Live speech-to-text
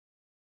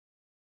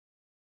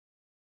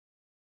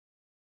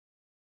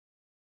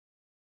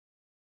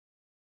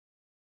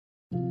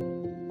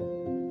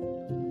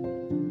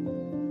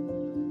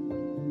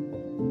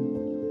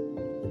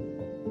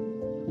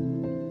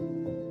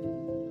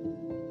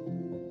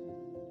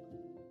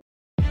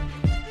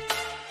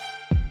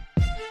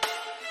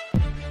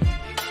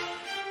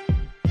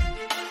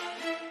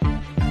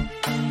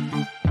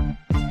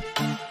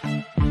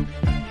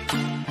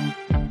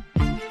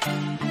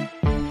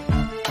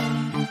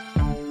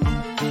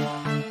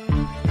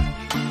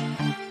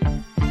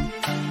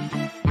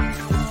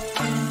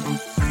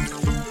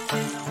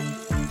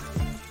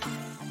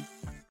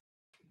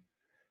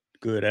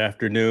Good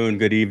afternoon,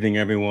 good evening,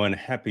 everyone.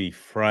 Happy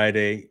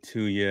Friday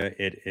to you.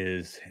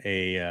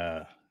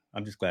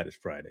 I'm just glad it's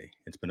Friday.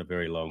 It's been a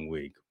very long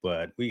week,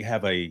 but we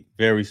have a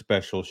very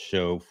special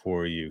show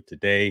for you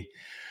today.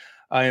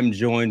 I am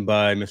joined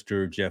by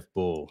Mr. Jeff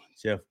Bull.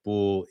 Jeff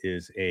Bull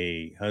is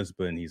a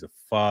husband, he's a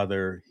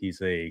father,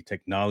 he's a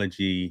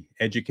technology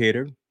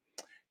educator.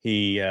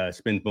 He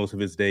spends most of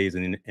his days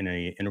in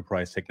a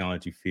enterprise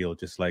technology field,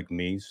 just like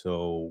me.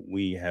 So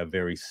we have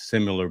very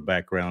similar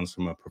backgrounds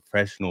from a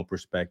professional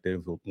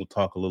perspective. We'll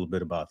talk a little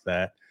bit about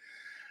that.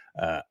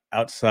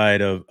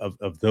 Outside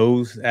of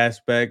those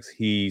aspects,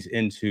 he's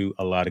into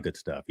a lot of good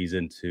stuff. He's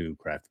into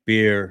craft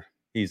beer.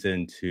 He's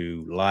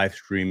into live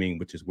streaming,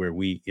 which is where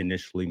we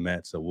initially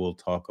met. So we'll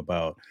talk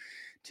about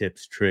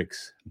tips,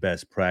 tricks,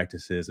 best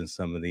practices, and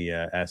some of the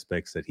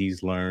aspects that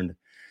he's learned.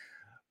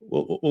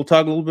 We'll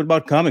talk a little bit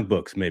about comic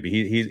books. Maybe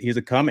he's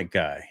a comic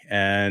guy,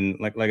 and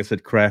like I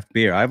said, craft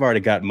beer. I've already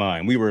got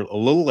mine. We were a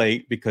little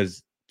late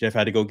because Jeff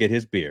had to go get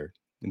his beer,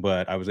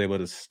 but I was able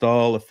to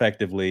stall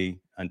effectively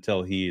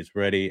until he is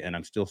ready, and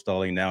I'm still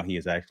stalling now. He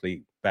is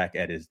actually back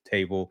at his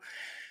table.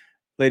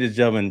 Ladies and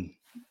gentlemen,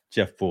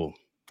 Jeff Bull,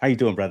 how you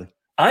doing, brother?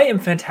 I am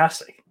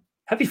fantastic.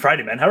 Happy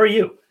Friday, man. How are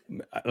you?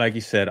 Like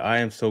you said, I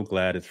am so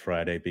glad it's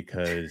Friday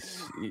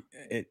because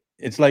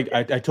it's like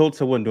I told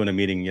someone during a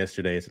meeting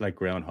yesterday, it's like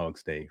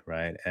Groundhog's Day,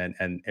 right?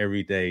 And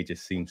every day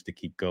just seems to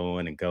keep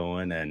going and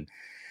going. And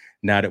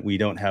now that we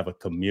don't have a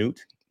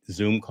commute,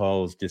 Zoom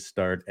calls just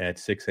start at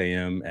 6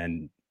 a.m.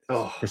 and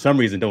for some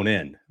reason don't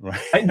end, right?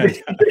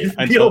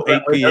 Until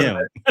 8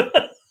 p.m.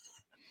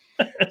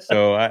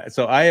 So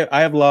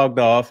I have logged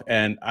off,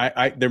 and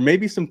I there may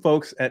be some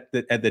folks at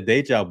the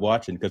day job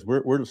watching because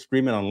we're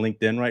streaming on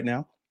LinkedIn right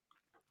now.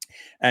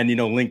 And,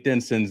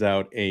 LinkedIn sends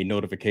out a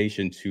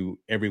notification to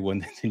everyone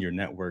that's in your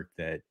network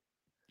that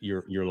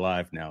you're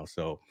live now.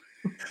 So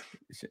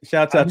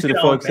shouts out to the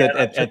folks at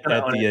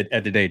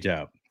the day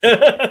job.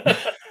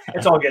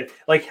 It's all good.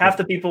 Like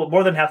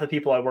more than half the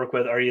people I work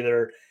with are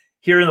either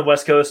here in the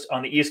West Coast,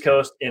 on the East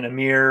Coast, in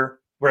Amir,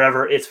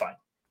 wherever. It's fine.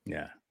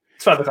 Yeah.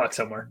 It's 5 o'clock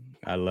somewhere.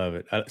 I love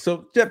it.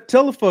 So Jeff,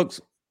 tell the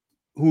folks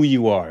who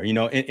you are.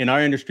 In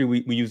our industry,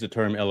 we use the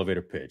term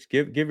elevator pitch.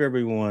 Give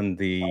everyone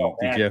the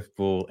Jeff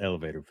Bull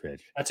elevator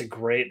pitch. That's a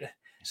great.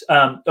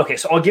 Okay,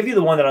 so I'll give you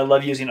the one that I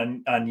love using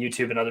on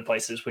YouTube and other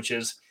places, which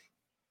is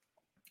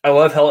I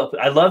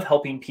love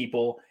helping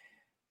people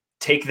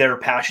take their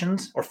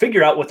passions or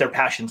figure out what their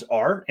passions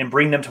are and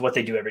bring them to what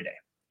they do every day.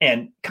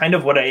 And kind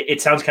of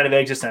it sounds kind of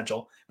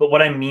existential, but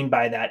what I mean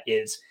by that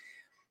is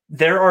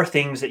there are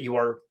things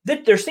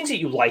there's things that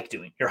you like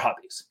doing, your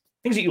hobbies,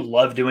 things that you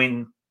love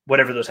doing,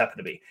 whatever those happen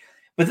to be.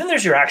 But then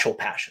there's your actual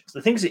passions,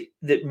 the things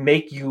that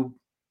make you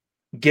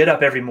get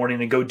up every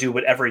morning and go do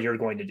whatever you're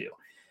going to do.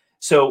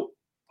 So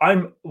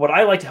what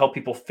I like to help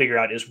people figure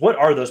out is, what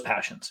are those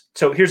passions?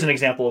 So here's an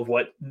example of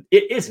what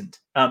it isn't.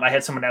 I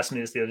had someone ask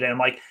me this the other day. I'm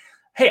like,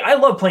 hey, I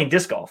love playing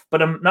disc golf,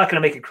 but I'm not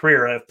going to make a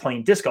career out of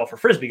playing disc golf or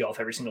Frisbee golf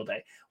every single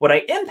day. What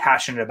I am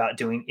passionate about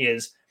doing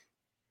is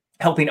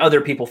helping other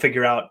people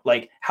figure out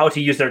like how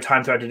to use their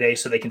time throughout the day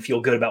so they can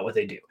feel good about what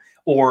they do.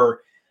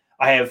 Or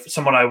I have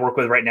someone I work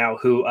with right now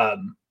who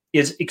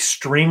is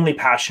extremely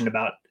passionate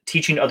about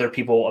teaching other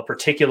people a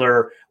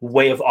particular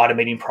way of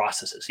automating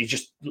processes. He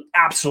just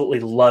absolutely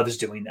loves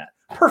doing that.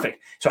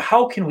 Perfect. So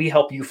how can we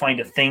help you find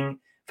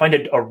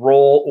a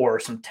role or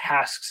some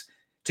tasks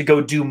to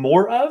go do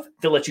more of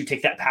that lets you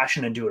take that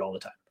passion and do it all the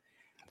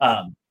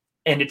time?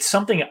 And it's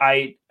something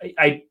I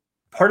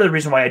part of the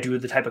reason why I do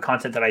the type of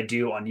content that I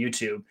do on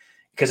YouTube,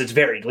 because it's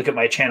varied. Look at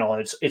my channel,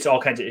 and it's all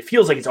kinds of, it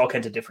feels like it's all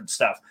kinds of different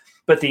stuff.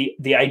 But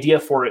the idea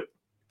for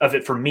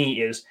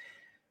me is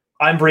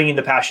I'm bringing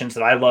the passions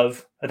that I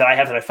love, that I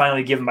have, that I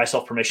finally given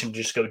myself permission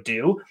to just go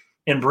do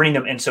and bring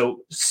them. And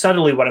so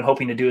subtly what I'm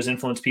hoping to do is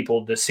influence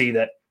people to see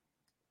that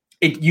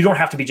you don't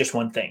have to be just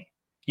one thing.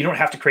 You don't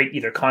have to create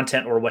either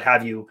content or what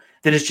have you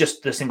that is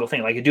just the single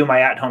thing. Like I do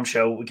my at-home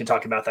show. We can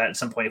talk about that at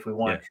some point if we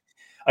want. Yeah.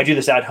 I do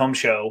this at-home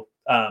show,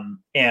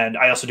 and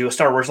I also do a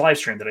Star Wars live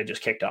stream that I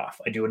just kicked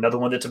off. I do another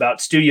one that's about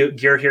studio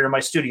gear here in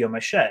my studio, my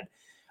shed,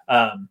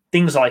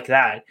 things like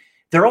that.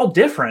 They're all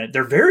different.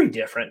 They're very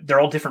different. They're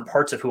all different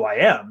parts of who I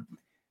am.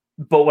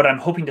 But what I'm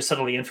hoping to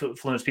subtly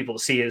influence people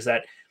to see is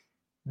that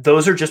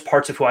those are just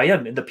parts of who I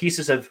am. And the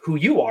pieces of who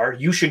you are,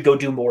 you should go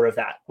do more of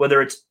that,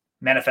 whether it's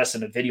manifest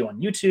in a video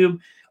on YouTube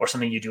or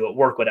something you do at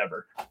work,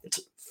 whatever. It's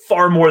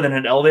far more than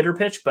an elevator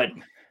pitch, but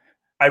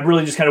I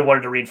really just kind of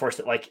wanted to reinforce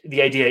that. Like,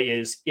 the idea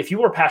is, if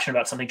you are passionate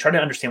about something, try to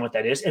understand what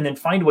that is and then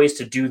find ways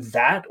to do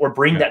that or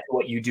bring that to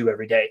what you do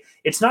every day.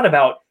 It's not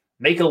about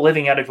make a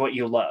living out of what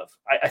you love.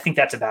 I think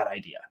that's a bad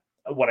idea.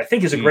 What I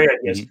think is a great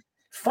idea is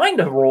find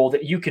a role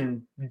that you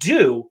can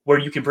do where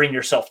you can bring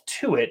yourself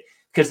to it,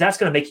 because that's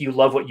going to make you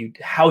love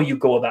how you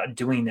go about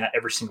doing that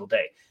every single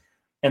day.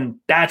 And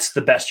that's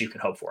the best you can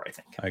hope for, I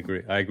think. I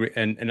agree.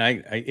 And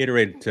I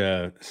iterate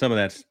some of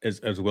that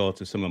as well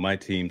to some of my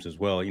teams as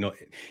well.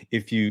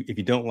 If you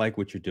don't like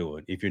what you're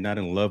doing, if you're not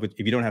in love with,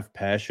 if you don't have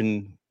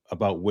passion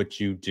about what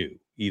you do,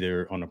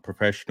 either on a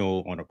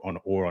professional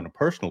or on a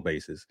personal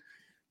basis,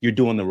 you're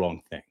doing the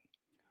wrong thing.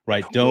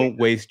 right? Totally. Don't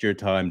waste your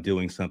time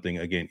doing something.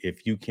 Again,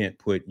 if you can't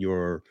put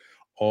your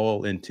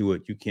all into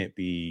it, you can't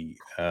be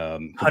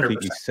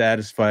completely 100%.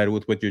 satisfied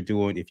with what you're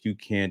doing. If you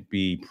can't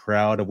be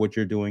proud of what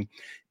you're doing,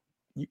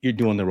 you're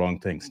doing the wrong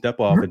thing. Step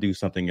off Mhm. and do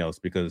something else,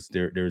 because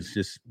there's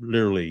just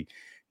literally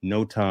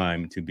no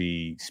time to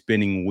be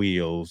spinning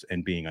wheels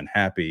and being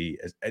unhappy,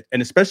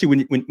 and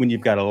especially when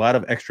you've got a lot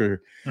of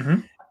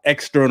Mhm.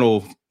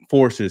 external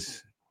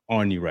forces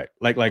on you, right?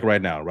 Like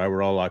right now, right?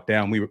 We're all locked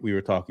down. We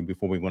were talking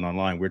before we went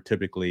online. We're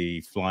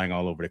typically flying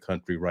all over the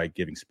country, right,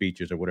 giving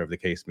speeches or whatever the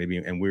case may be,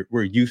 and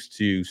we're used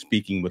to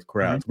speaking with Mhm.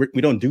 crowds.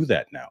 We don't do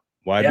that now.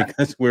 Why? Yeah.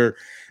 Because we're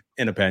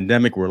in a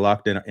pandemic. We're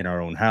locked in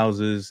our own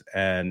houses,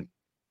 and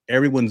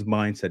everyone's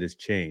mindset has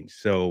changed.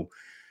 So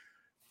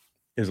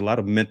there's a lot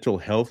of mental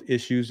health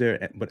issues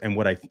there. And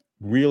what I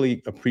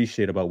really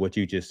appreciate about what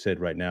you just said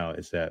right now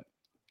is that,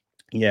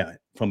 yeah,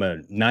 from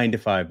a 9 to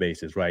 5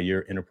 basis, right?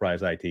 You're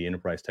enterprise IT,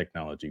 enterprise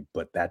technology,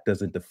 but that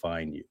doesn't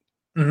define you,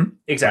 Mhm. right?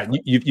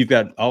 Exactly. You've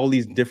got all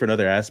these different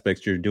other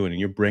aspects you're doing, and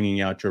you're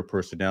bringing out your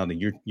personality.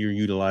 You're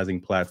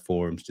utilizing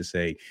platforms to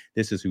say,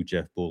 this is who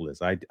Jeff Bull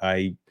is.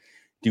 I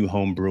do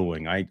home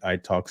brewing. I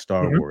talk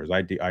Star Mhm. Wars.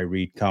 I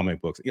read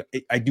comic books.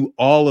 I do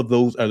all of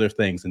those other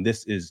things, and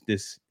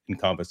this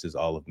encompasses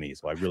all of me.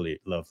 So I really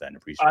love that and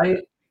appreciate I,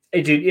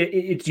 that.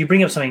 dude, you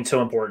bring up something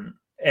so important,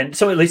 and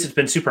so at least it's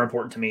been super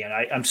important to me, and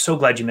I'm so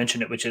glad you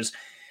mentioned it, which is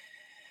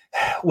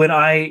when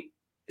I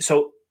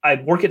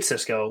work at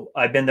Cisco.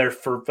 I've been there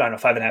for, I don't know,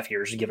 5.5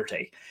 years, give or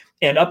take.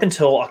 And up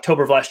until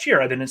October of last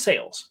year, I've been in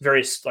sales,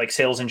 various like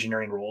sales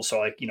engineering roles. So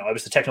like, I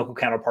was the technical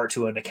counterpart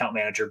to an account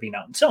manager being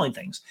out and selling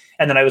things.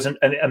 And then I was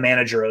a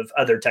manager of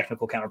other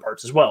technical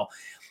counterparts as well.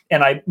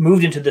 And I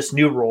moved into this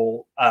new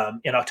role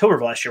in October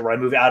of last year, where I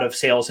moved out of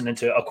sales and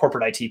into a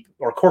corporate IT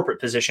or corporate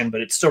position,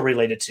 but it's still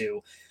related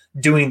to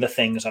doing the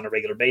things on a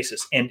regular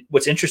basis. And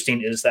what's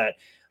interesting is that,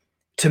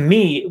 to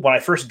me, when I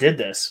first did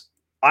this,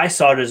 I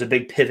saw it as a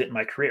big pivot in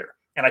my career.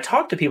 And I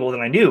talked to people that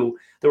I knew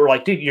that were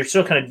like, dude, you're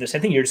still kind of doing the same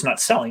thing. You're just not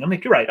selling. I'm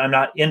like, you're right. I'm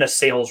not in a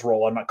sales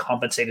role. I'm not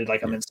compensated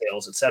like I'm Yeah. in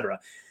sales, et cetera.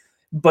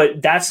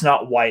 But that's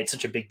not why it's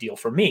such a big deal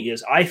for me.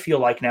 Is I feel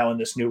like now in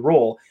this new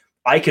role,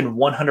 I can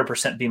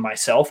 100% be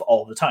myself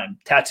all the time.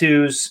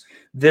 Tattoos,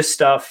 this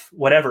stuff,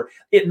 whatever.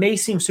 It may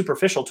seem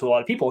superficial to a lot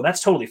of people, and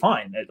that's totally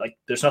fine. Like,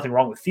 there's nothing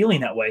wrong with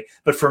feeling that way.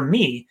 But for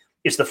me,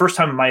 it's the first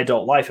time in my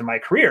adult life, in my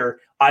career,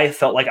 I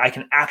felt like I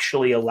can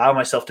actually allow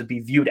myself to be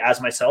viewed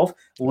as myself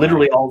Wow.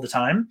 literally all the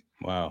time.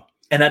 Wow.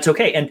 And that's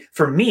okay. And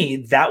for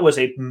me, that was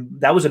a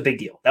big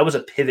deal. That was a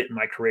pivot in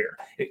my career.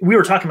 We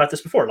were talking about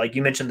this before, like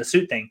you mentioned the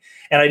suit thing,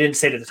 and I didn't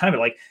say it at the time, but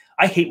like,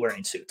 I hate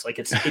wearing suits. Like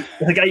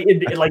like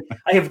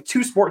I have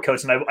 2 sport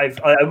coats, and I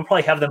would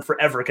probably have them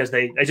forever because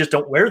I just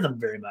don't wear them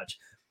very much.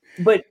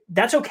 But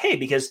that's okay,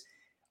 because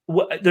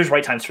there's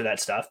right times for that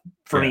stuff,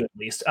 for Yeah. me at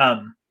least.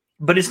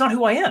 But it's not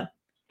who I am.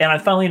 And I'm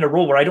finally in a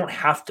role where I don't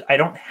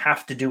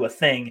have to do a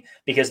thing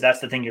because that's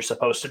the thing you're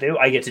supposed to do.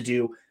 I get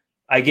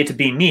to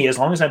be me. As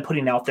long as I'm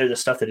putting out there the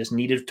stuff that is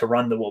needed to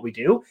run what we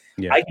do,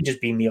 Yeah. I can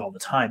just be me all the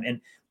time. And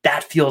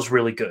that feels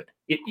really good.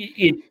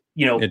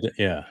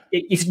 Yeah.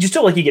 You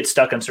still, like, you get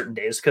stuck on certain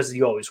days, because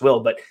you always will,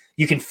 but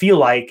you can feel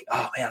like,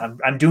 oh man,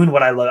 I'm doing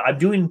what I love. I'm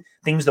doing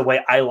things the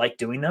way I like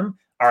doing them.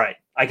 All right,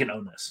 I can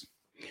own this.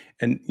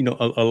 And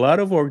a lot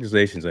of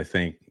organizations, I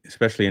think,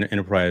 especially in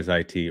enterprise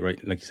IT, right?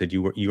 Like you said,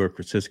 you work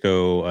for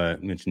Cisco.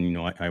 Mentioned,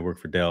 I work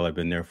for Dell. I've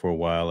been there for a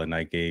while, and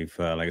I gave,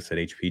 like I said,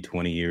 HP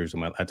 20 years.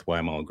 That's why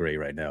I'm all gray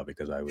right now,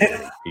 because I was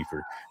at HP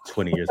for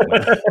 20 years.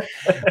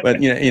 But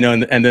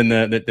and then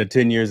the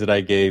 10 years that I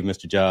gave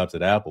Mr. Jobs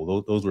at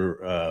Apple, those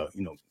were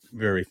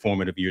very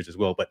formative years as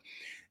well. But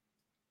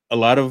a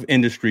lot of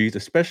industries,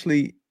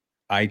 especially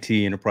IT,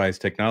 enterprise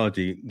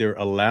technology, they're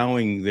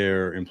allowing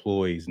their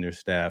employees and their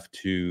staff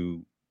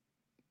to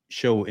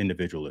show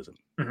individualism,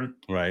 Mhm.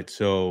 right?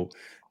 So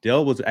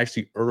Dell was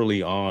actually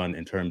early on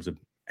in terms of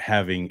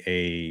having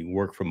a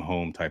work from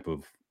home type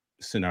of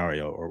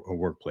scenario or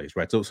workplace,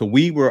 right? So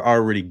we were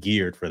already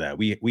geared for that.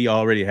 We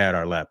already had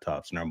our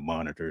laptops and our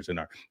monitors and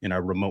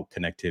our remote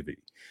connectivity,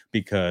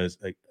 because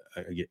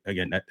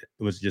again, that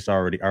it was just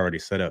already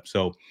set up.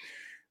 So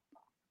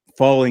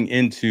falling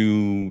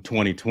into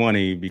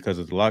 2020 because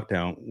of the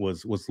lockdown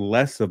was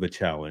less of a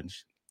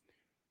challenge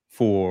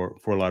for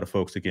a lot of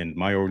folks. Again,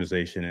 my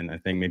organization, and I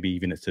think maybe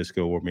even at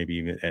Cisco, or maybe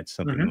even at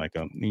something Mhm. like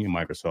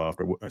Microsoft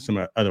or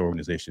some other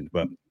organizations.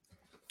 But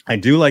I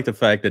do like the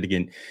fact that,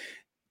 again,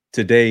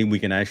 today we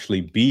can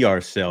actually be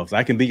ourselves.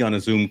 I can be on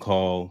a Zoom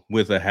call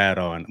with a hat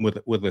on,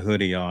 with a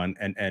hoodie on,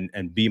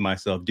 and be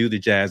myself. Do the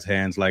jazz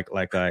hands like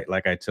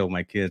I tell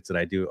my kids that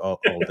I do all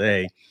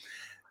day.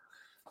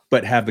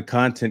 But have the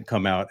content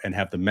come out and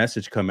have the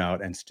message come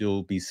out and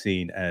still be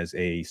seen as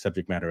a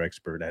subject matter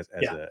expert, as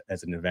Yeah.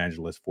 an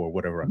evangelist for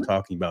whatever I'm Mhm.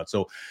 talking about.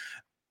 So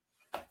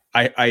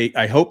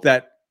I hope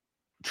that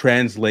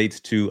translates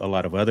to a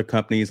lot of other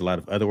companies, a lot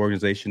of other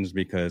organizations,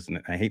 because,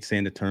 and I hate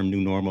saying the term new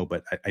normal,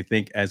 but I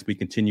think as we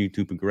continue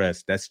to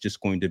progress, that's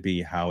just going to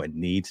be how it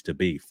needs to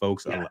be.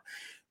 Folks, Yeah.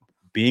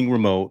 being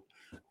remote,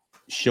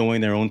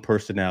 showing their own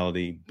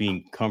personality,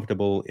 being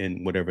comfortable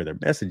in whatever their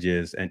message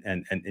is,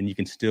 and you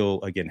can still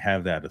again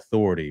have that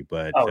authority.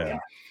 But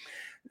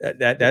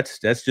that's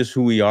just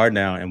who we are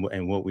now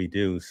and what we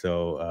do.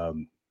 So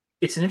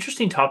it's an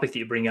interesting topic that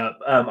you bring up.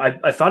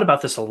 I thought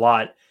about this a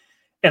lot,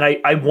 and I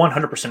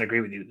 100%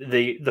 agree with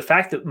you. The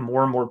fact that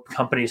more and more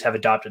companies have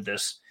adopted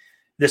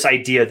this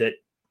idea that,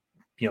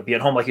 you know, be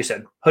at home, like you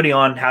said, hoodie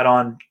on, hat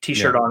on,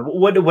 t-shirt on,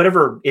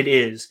 whatever it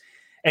is,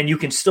 and you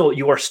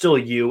are still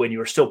you, and you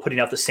are still putting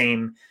out the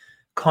same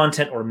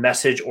content or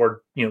message,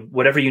 or, you know,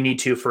 whatever you need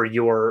to for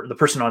the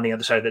person on the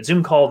other side of that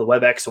Zoom call, the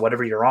WebEx, or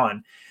whatever you're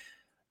on.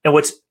 And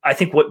what's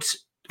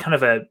kind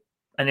of an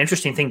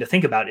interesting thing to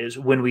think about is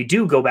when we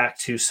do go back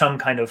to some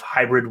kind of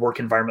hybrid work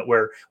environment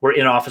where we're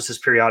in offices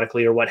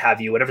periodically or what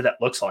have you, whatever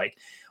that looks like,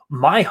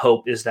 my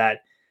hope is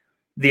that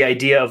the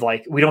idea of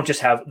like, we don't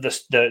just have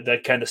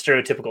the kind of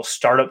stereotypical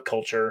startup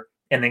culture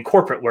and then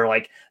corporate where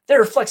like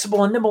they're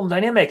flexible and nimble and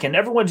dynamic and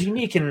everyone's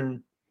unique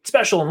and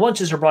special and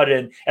lunches are brought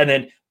in and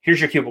then here's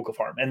your cubicle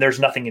farm and there's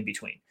nothing in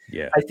between.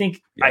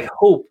 I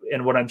hope,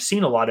 and what I'm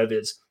seeing a lot of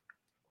is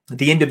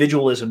the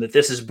individualism that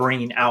this is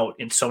bringing out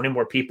in so many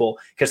more people,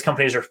 because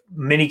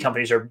many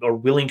companies are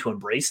willing to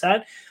embrace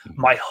that.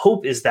 My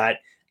hope is that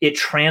it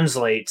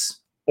translates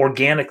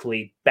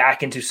organically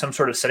back into some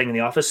sort of setting in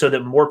the office so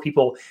that more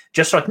people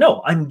just like,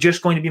 no, I'm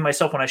just going to be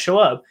myself when I show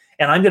up.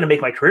 And I'm going to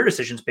make my career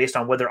decisions based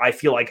on whether I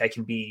feel like I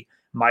can be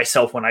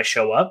myself when I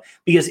show up,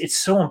 because it's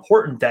so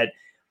important that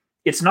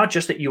it's not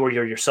just that you're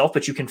yourself,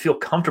 but you can feel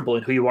comfortable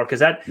in who you are. Cause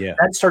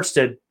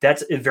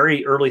that's a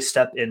very early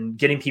step in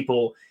getting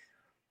people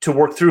to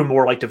work through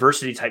more like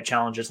diversity type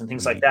challenges and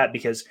things like that,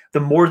 because the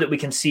more that we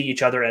can see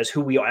each other as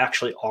who we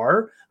actually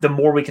are, the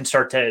more we can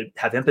start to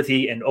have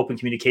empathy and open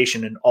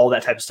communication and all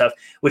that type of stuff,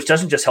 which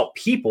doesn't just help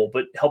people,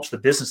 but helps the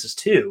businesses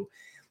too.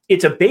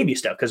 It's a baby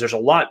step because there's a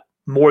lot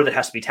more that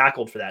has to be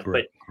tackled for that.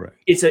 Correct.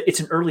 It's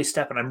an early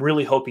step. And I'm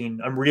really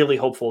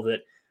hopeful that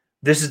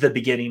this is the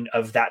beginning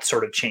of that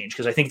sort of change,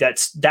 because I think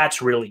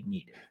that's really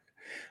needed.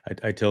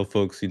 I tell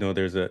folks, you know,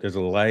 there's a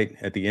light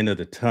at the end of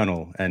the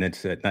tunnel, and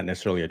it's not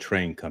necessarily a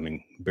train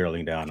coming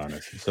barreling down on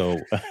us. So,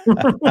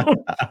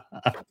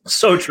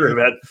 so true,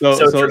 man.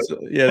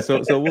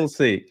 So we'll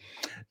see.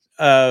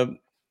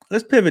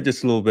 Let's pivot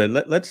just a little bit.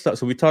 Let's start.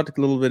 So we talked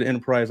a little bit of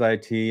enterprise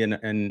IT,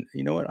 and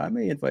you know what? I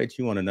may invite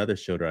you on another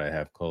show that I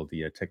have called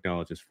the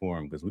Technologist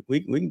Forum, because we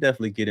can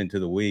definitely get into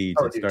the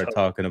weeds and start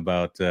talking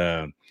about.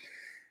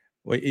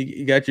 Well,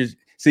 you got your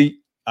see.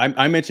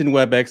 I mentioned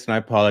WebEx, and I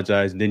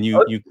apologize. And then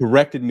you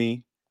corrected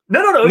me.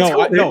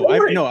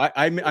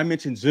 I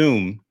mentioned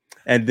Zoom,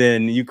 and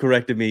then you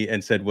corrected me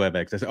and said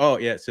WebEx. I said, "Oh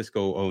yeah,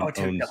 Cisco owns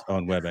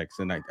on WebEx,"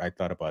 and I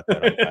thought about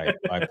that.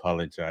 I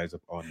apologize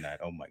on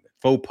that. Oh my God,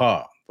 faux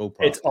pas.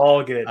 It's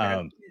all good.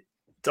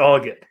 It's all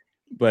good.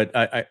 But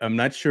I'm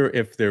not sure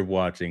if they're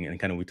watching, and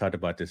kind of we talked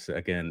about this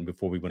again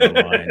before we went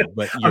online.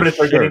 But I'm going to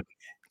start getting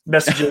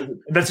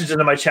messages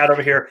in my chat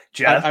over here.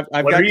 Jeff,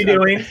 what are you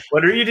doing?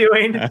 What are you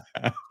doing?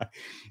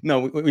 No,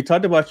 we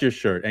talked about your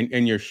shirt,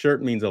 and your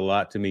shirt means a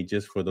lot to me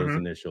just for those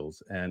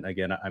initials. And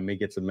again, I may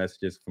get some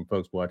messages from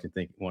folks watching,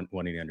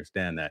 wanting to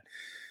understand that.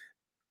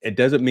 It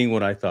doesn't mean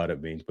what I thought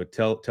it means, but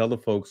tell the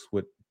folks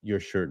what your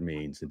shirt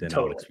means, and then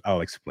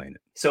I'll explain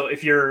it. So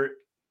if you're,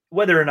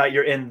 whether or not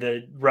you're in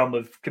the realm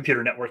of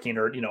computer networking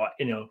or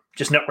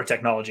just network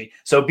technology,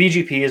 so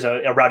BGP is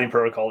a routing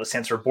protocol that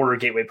stands for Border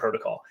Gateway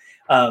Protocol.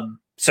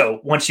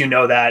 So once you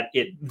know that,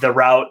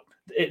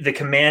 the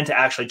command to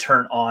actually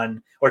turn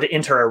on or to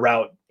enter a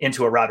route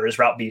into a router is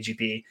route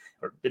BGP,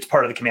 or it's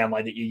part of the command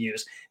line that you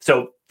use.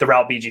 So the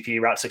route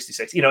BGP, route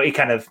 66, it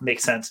kind of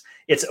makes sense.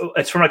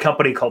 It's from a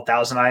company called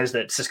Thousand Eyes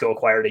that Cisco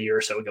acquired a year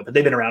or so ago, but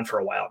they've been around for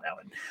a while now,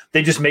 and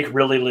they just make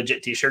really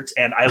legit t-shirts.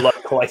 And I love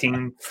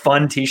collecting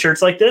fun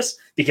t-shirts like this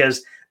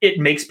because it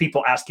makes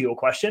people ask you a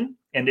question,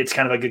 and it's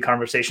kind of a good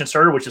conversation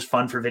starter, which is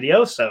fun for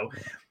video. So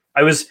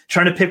I was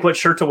trying to pick what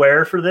shirt to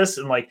wear for this,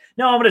 and like,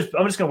 no, I'm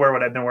just gonna wear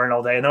what I've been wearing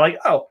all day. And they're like,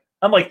 oh,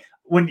 I'm like,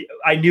 when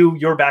I knew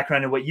your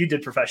background and what you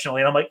did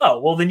professionally, and I'm like, oh,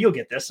 well, then you'll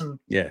get this, and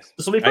yes,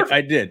 this will be perfect.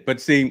 I did,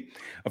 but see,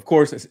 of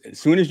course, as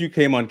soon as you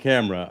came on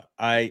camera,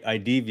 I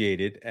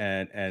deviated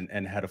and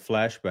had a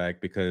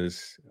flashback,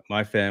 because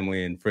my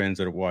family and friends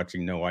that are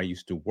watching know I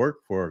used to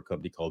work for a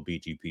company called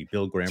BGP,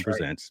 Bill Graham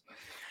Presents.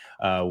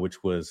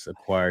 Which was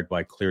acquired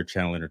by Clear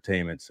Channel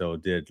Entertainment. So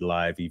did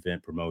live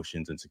event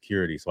promotions and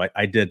security. So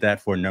I did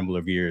that for a number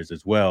of years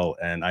as well.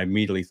 And I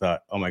immediately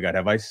thought, oh my God,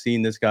 have I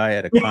seen this guy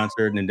at a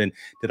concert? And then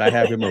did I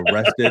have him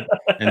arrested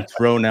and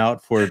thrown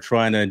out for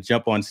trying to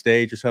jump on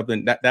stage or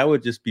something? That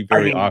would just be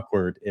very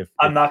awkward.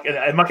 I'm not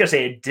gonna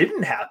say it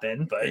didn't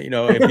happen, but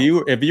if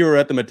you were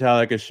at the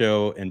Metallica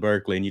show in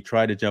Berkeley and you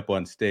tried to jump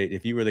on stage,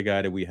 if you were the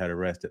guy that we had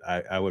arrested,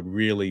 I would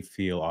really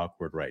feel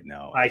awkward right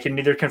now. I can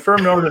neither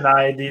confirm nor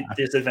deny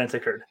this event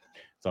occurred.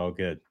 It's all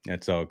good.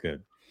 It's all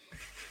good.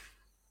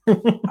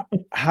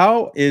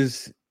 How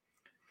is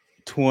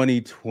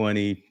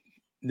 2020,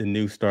 the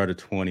new start of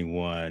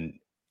 21,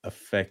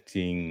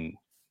 affecting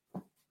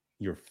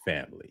your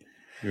family?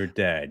 Your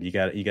dad. You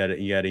got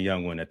a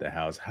young one at the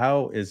house.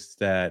 How is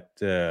that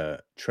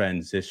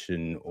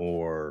transition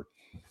or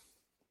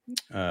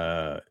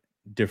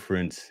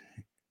difference?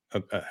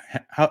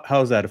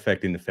 How's that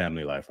affecting the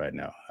family life right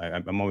now?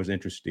 I'm always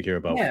interested to hear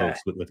about Yeah,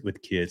 folks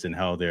with kids and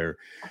how they're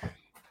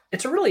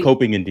it's a really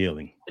coping and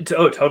dealing.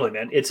 totally,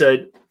 man.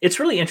 It's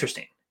really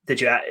interesting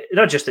that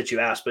not just that you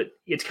asked, but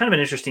it's kind of an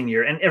interesting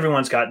year, and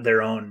everyone's got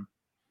their own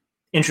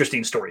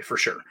interesting story for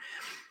sure.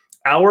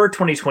 Our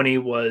 2020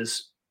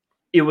 was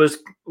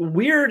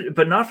weird,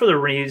 but not for the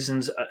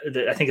reasons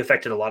that I think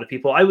affected a lot of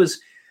people. I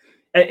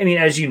mean,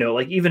 as you know,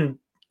 like even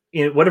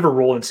in whatever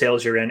role in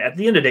sales you're in, at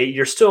the end of the day,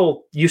 you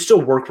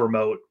still work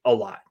remote a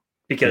lot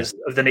because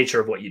of the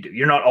nature of what you do.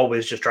 You're not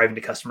always just driving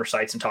to customer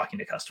sites and talking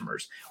to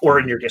customers, or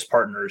in your case,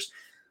 partners,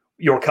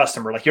 your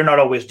customer. Like you're not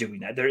always doing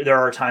that. There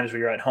are times where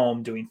you're at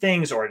home doing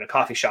things or in a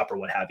coffee shop or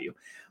what have you.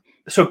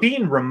 So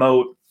being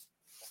remote,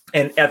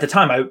 and at the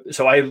time,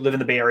 I live in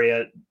the Bay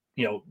Area,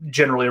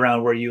 generally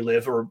around where you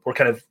live, or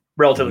kind of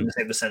relatively in the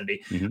same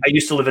vicinity. I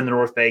used to live in the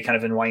North Bay, kind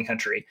of in wine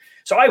country.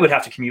 So I would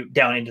have to commute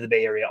down into the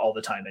Bay Area all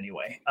the time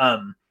anyway.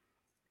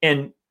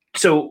 And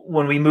so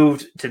when we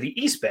moved to the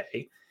East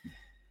Bay,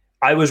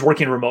 I was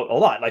working remote a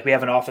lot. Like we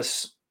have an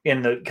office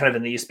in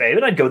the East Bay,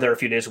 and I'd go there a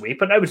few days a week,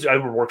 but I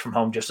would work from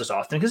home just as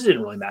often because it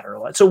didn't really matter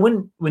a lot. So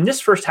when this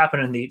first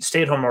happened and the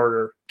stay-at-home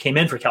order came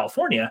in for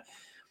California,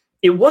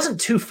 it wasn't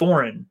too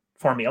foreign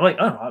for me. I'm like,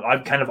 oh,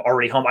 I'm kind of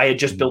already home. I had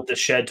just built this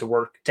shed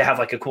to have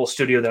like a cool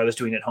studio that I was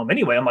doing at home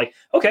anyway. I'm like,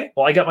 okay,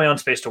 well, I got my own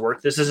space to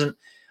work.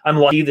 I'm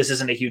lucky. This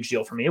isn't a huge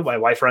deal for me. My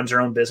wife runs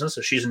her own business,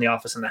 so she's in the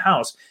office in the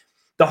house.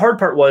 The hard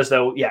part was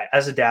though,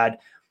 as a dad,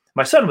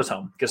 my son was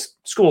home because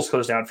school's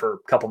closed down for a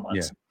couple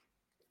months. Yeah.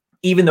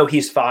 Even though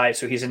he's 5,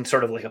 so he's in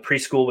sort of like a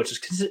preschool, which is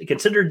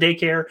considered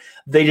daycare.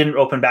 They didn't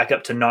open back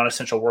up to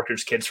non-essential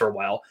workers kids for a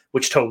while,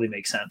 which totally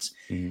makes sense.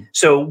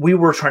 So we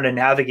were trying to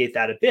navigate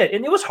that a bit.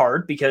 And it was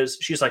hard because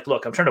she's like,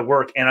 look, I'm trying to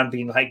work and I'm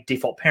being like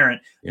default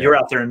parent. Yeah. You're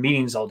out there in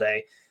meetings all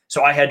day.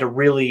 So I had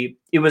to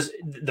it was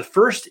the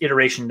first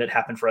iteration that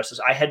happened for us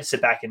is I had to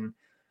sit back and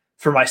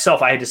for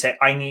myself, I had to say,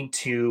 I need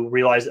to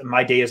realize that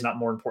my day is not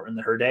more important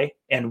than her day.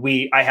 And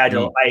I had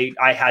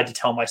to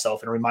tell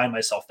myself and remind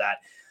myself that.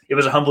 It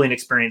was a humbling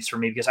experience for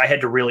me because I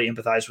had to really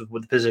empathize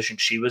with the position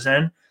she was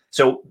in.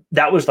 So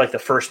that was like the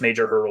first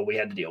major hurdle we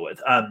had to deal with.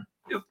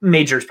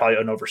 Major is probably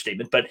an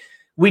overstatement, but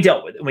we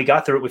dealt with it. We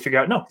got through it. We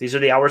figured out, no, these are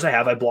the hours I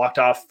have. I blocked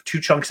off 2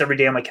 chunks every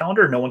day on my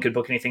calendar. No one could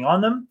book anything on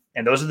them.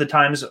 And those are the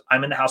times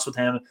I'm in the house with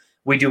him.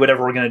 We do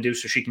whatever we're going to do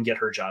so she can get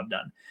her job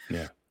done.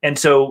 Yeah. And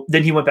so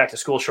then he went back to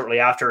school shortly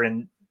after,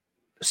 and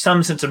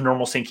some sense of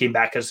normalcy came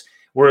back because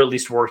we're at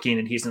least working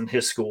and he's in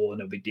his school and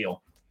no big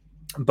deal.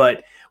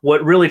 But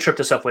what really tripped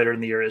us up later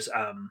in the year is,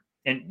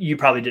 and you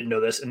probably didn't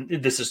know this, and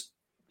it's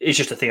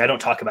just a thing. I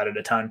don't talk about it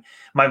a ton.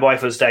 My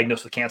wife was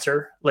diagnosed with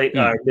cancer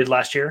mid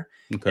last year.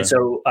 Okay. And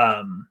so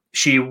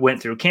she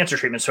went through cancer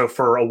treatment. So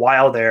for a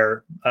while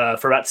there,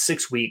 for about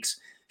 6 weeks,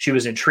 she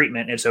was in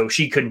treatment. And so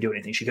she couldn't do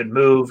anything. She couldn't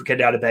move,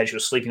 get out of bed. She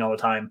was sleeping all the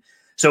time.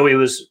 So he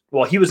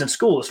was in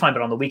school, it was fine.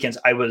 But on the weekends,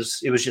 it was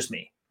just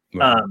me.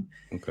 Right.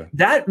 Okay.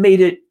 That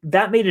made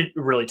it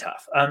really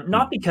tough.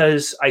 Not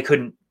because I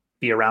couldn't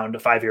be around a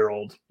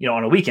 5-year-old,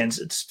 on a weekends.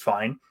 It's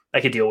fine.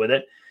 I could deal with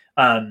it.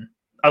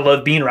 I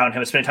love being around him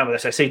and spending time with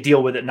us. I say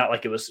deal with it, not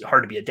like it was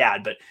hard to be a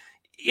dad, but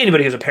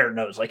anybody who's a parent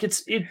knows, like a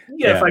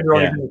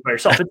 5-year-old by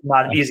yourself. It's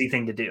not an easy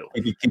thing to do.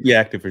 Keep you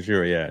active for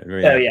sure. Yeah.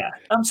 Yeah.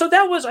 So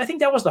I think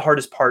that was the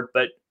hardest part,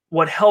 but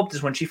what helped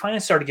is when she finally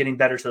started getting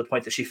better to the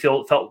point that she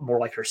felt more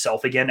like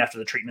herself again after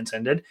the treatments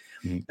ended.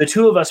 Mm-hmm. The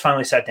two of us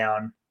finally sat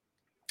down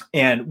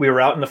and we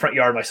were out in the front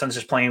yard. My son's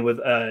just playing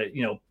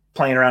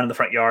around in the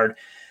front yard.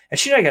 And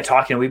she and I got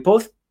talking, and we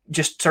both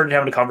just started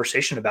having a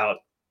conversation about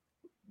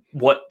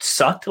what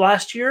sucked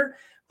last year.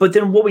 But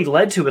then what we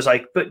led to was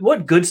like, but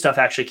what good stuff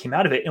actually came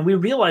out of it? And we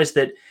realized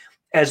that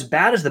as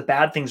bad as the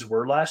bad things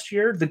were last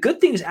year, the good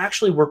things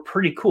actually were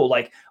pretty cool.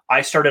 Like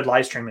I started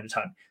live streaming a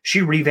ton. She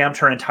revamped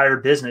her entire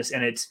business,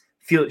 and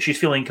she's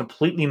feeling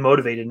completely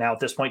motivated now at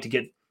this point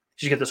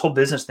she's got this whole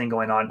business thing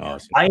going on.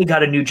 Awesome. I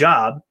got a new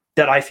job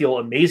that I feel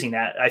amazing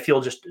at. I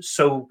feel just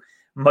so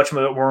much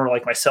more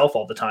like myself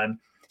all the time.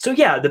 So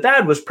yeah, the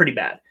bad was pretty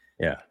bad.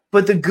 Yeah.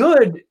 But the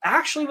good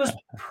actually was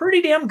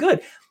pretty damn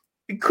good.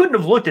 You couldn't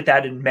have looked at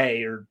that in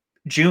May or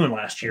June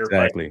last year.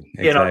 Exactly.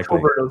 But in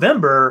October,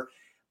 November,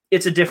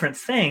 it's a different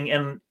thing.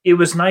 And it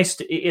was nice.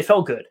 It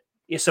felt good.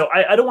 So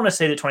I don't want to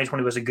say that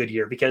 2020 was a good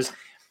year because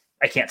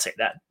I can't say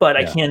that. But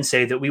I can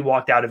say that we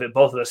walked out of it,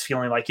 both of us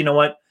feeling like, you know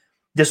what?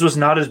 This was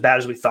not as bad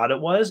as we thought it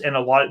was. And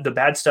a lot of the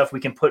bad stuff we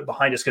can put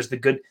behind us because the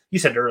good, you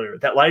said earlier,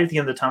 that light at the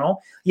end of the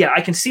tunnel. Yeah,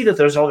 I can see that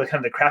there's all the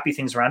kind of the crappy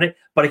things around it,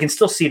 but I can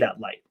still see that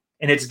light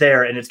and it's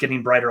there and it's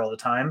getting brighter all the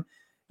time.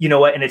 You know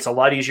what? And it's a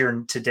lot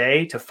easier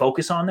today to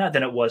focus on that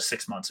than it was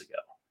 6 months ago,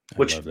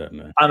 which I love that,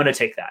 man. I'm going to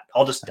take that.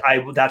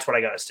 That's what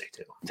I got to stick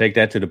to. Take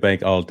that to the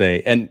bank all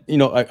day. And,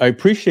 I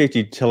appreciate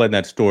you telling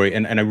that story.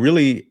 And I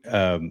really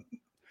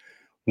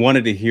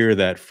wanted to hear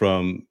that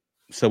from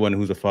someone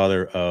who's a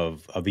father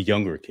of the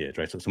younger kids,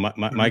 right? So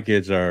my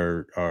kids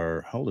are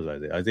how old is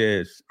Isaiah?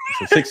 Isaiah is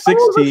so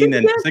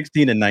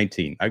 16 and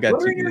 19. I've got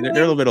two,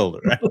 they're a little bit older,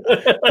 right?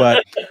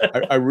 But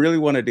I really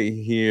wanted to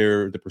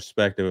hear the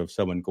perspective of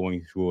someone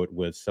going through it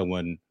with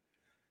someone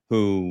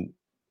who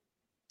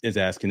is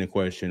asking the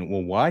question,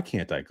 well, why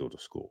can't I go to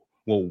school?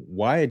 Well,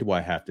 why do I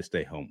have to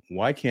stay home?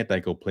 Why can't I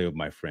go play with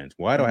my friends?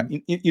 Why do I,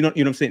 you know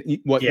what I'm saying?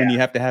 When you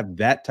have to have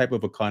that type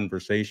of a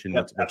conversation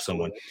with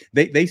someone,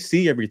 they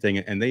see everything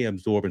and they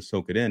absorb and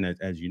soak it in,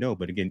 as you know.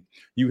 But again,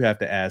 you have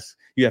to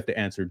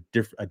answer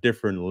a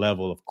different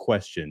level of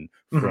question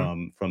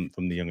from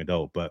the young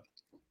adult. But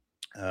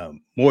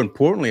more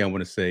importantly, I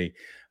want to say,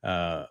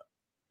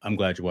 I'm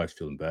glad your wife's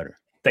feeling better.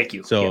 Thank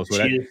you. So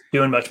she's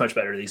doing much, much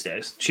better these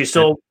days. She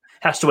still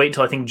has to wait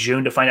until I think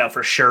June to find out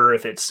for sure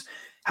if it's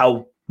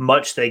how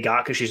much they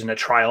got, because she's in a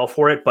trial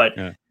for it, but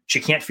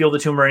she can't feel the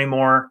tumor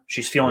anymore.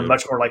 She's feeling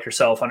much more like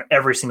herself on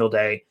every single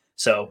day.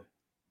 So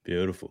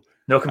beautiful.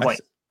 No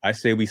complaints. I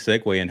say we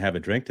segue and have a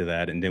drink to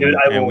that, and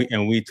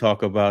then we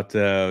talk about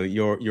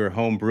your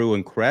home brew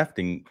and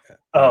crafting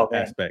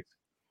aspects.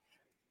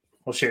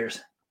 Well, cheers.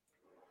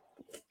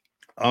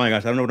 Oh my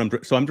gosh, I don't know what I'm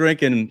drinking. So I'm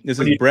drinking. This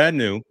is brand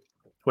new.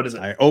 What is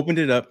it? I opened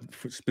it up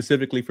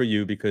specifically for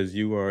you because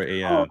you are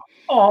a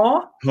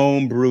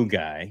home brew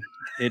guy.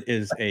 It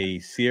is a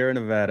Sierra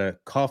Nevada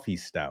coffee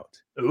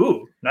stout.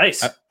 Ooh,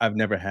 nice. I've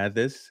never had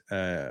this.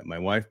 My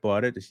wife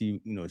bought it.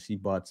 She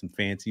bought some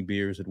fancy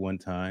beers at one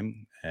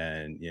time,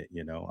 and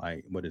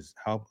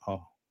how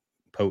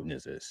potent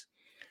is this?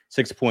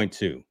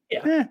 6.2.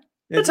 Yeah.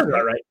 That's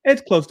about right.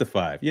 It's close to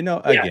 5.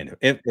 Again,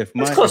 if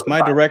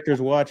my director's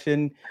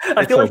watching,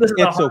 I feel like this is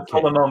a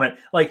hard moment.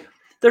 Like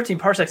 13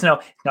 parsecs. No,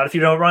 not if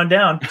you don't run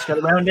down. Just got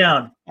to round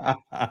down.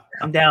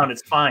 I'm down.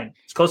 It's fine.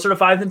 It's closer to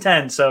 5 than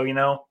 10. So,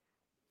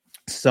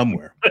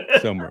 somewhere,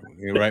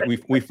 right?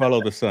 We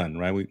follow the sun,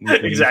 right? We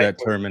use that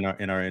term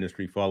in our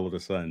industry, follow the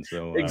sun.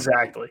 So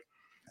exactly.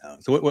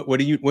 So what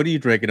are you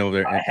drinking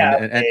over there?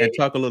 And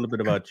talk a little bit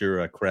about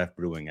your craft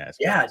brewing aspect.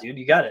 Yeah, dude,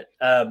 you got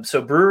it.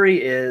 So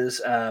brewery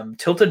is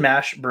Tilted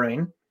Mash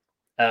Brewing.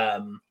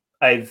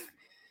 I've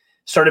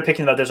started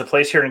picking them up. There's a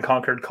place here in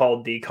Concord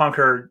called the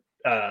Concord.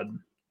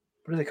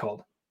 What are they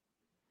called?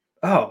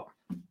 Oh,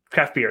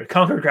 craft beer.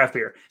 Concord Craft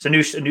Beer. It's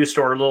a new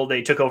store.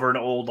 They took over an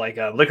old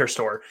liquor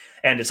store,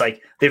 and it's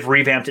like they've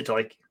revamped it to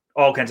like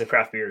all kinds of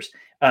craft beers.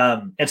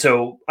 And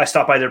so I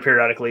stop by there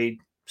periodically,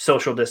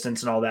 social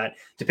distance and all that,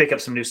 to pick up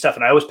some new stuff.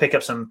 And I always pick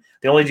up some.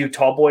 They only do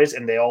tall boys,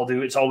 and they all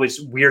do. It's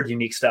always weird,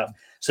 unique stuff.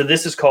 So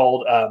this is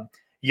called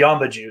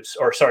Yamba Juice,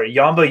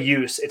 Yamba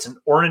Juice. It's an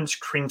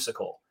orange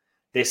creamsicle.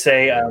 They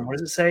say, what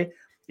does it say?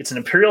 It's an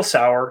imperial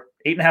sour,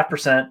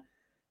 8.5%.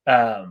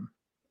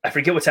 I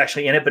forget what's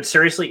actually in it, but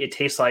seriously, it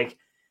tastes like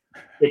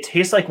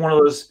one of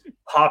those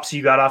pops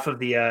you got off of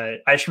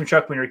the ice cream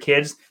truck when you were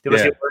kids. There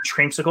was the orange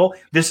creamsicle.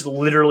 This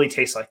literally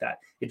tastes like that.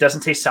 It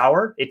doesn't taste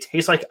sour. It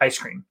tastes like ice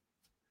cream.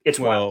 It's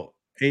wild.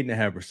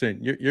 8.5%.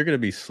 You're going to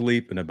be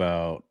sleeping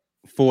about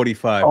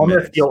 45 minutes. I'm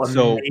going to feel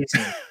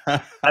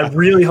amazing. I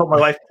really hope my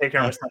wife can take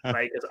care of my son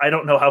tonight, because I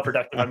don't know how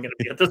productive I'm going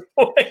to be at this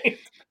point.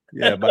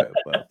 Yeah,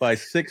 by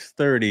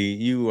 6:30,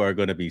 you are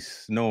going to be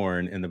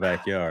snoring in the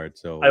backyard.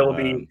 So I will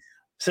be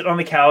sitting on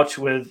the couch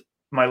with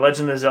my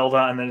Legend of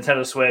Zelda and the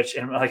Nintendo Switch,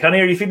 and I'm like, honey,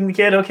 are you feeding the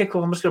kid? Okay,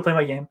 cool. I'm just going to play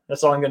my game.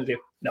 That's all I'm going to do.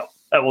 No,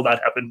 that will not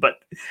happen, but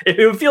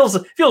it feels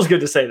good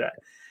to say that.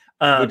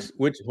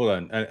 Which hold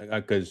on,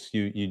 because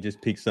you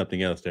just peaked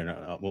something else there.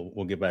 Now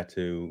we'll get back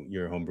to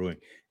your home brewing.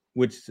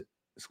 Which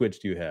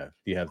Switch do you have?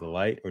 Do you have the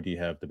light or do you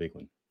have the big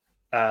one?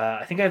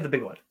 I think I have the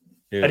big one.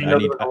 Dude, I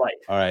need the light.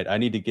 All right, I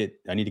need to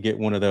get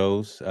one of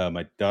those.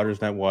 My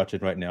daughter's not watching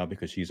right now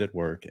because she's at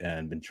work,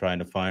 and been trying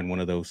to find one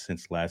of those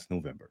since last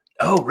November.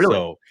 Oh, really?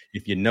 So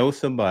if you know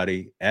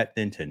somebody at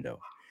Nintendo,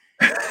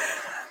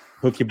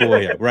 hook your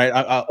boy up, right?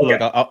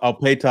 I'll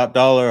pay top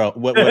dollar,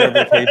 whatever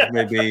the case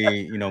may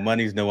be.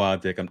 Money's no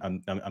object.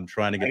 I'm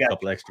trying to get a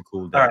couple extra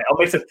cool days. All right, I'll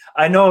make some.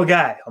 I know a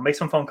guy. I'll make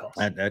some phone calls.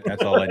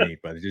 That's all I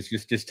need, brother.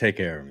 Just take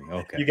care of me.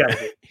 Okay. You got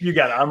it. You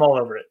got it. I'm all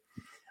over it.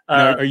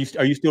 Now, are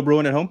you still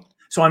brewing at home?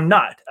 So I'm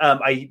not.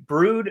 I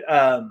brewed.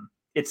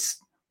 It's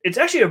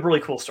actually a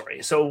really cool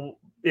story. So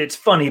it's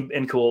funny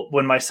and cool.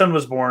 When my son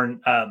was born,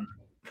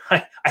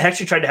 I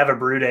actually tried to have a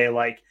brew day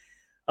like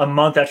a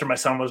month after my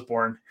son was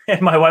born.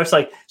 And my wife's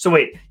like, so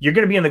wait, you're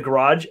going to be in the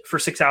garage for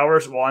 6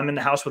 hours while I'm in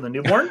the house with a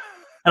newborn?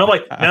 And I'm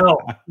like,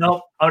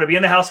 no, I'm going to be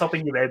in the house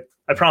helping you, babe.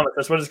 I promise.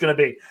 That's what it's going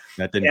to be.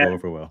 That didn't go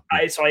over well.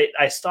 So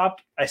I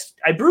stopped.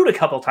 I brewed a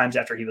couple of times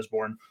after he was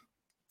born,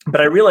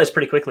 but I realized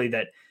pretty quickly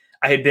that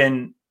I had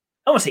been,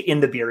 I don't want to say in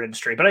the beer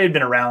industry, but I had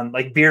been around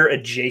like beer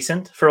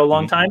adjacent for a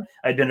long time.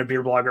 I'd been a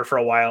beer blogger for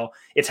a while.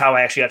 It's how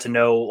I actually got to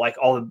know like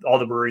all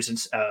the breweries in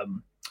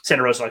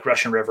Santa Rosa, like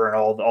Russian River and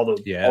all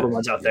the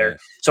ones out there.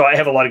 So I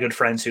have a lot of good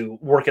friends who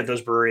work at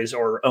those breweries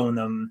or own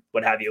them,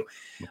 what have you.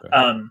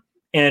 Okay.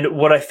 And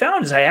what I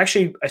found is I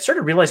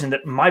started realizing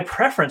that my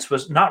preference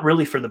was not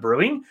really for the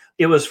brewing.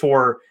 It was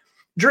for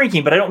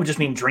drinking, but I don't just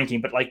mean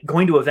drinking, but like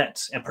going to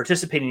events and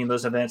participating in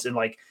those events and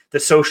like the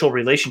social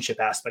relationship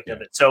aspect of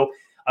it. So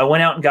I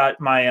went out and got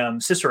my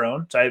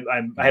Cicerone. So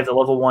I have the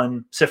level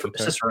 1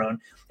 Cicerone.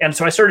 And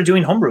so I started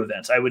doing homebrew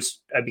events.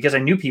 Because I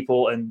knew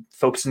people and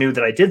folks knew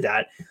that I did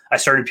that, I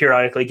started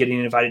periodically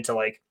getting invited to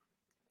like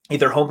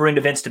either homebrewing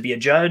events to be a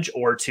judge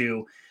or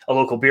to a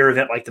local beer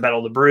event like the Battle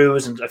of the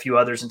Brews and a few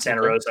others in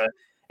Santa Rosa.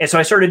 And so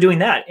I started doing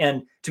that.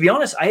 And to be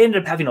honest, I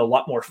ended up having a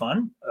lot more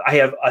fun. I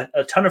have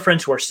a ton of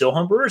friends who are still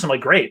homebrewers. I'm like,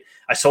 great.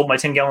 I sold my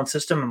 10-gallon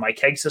system and my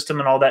keg system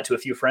and all that to a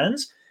few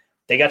friends.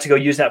 They got to go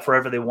use that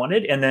forever they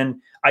wanted. And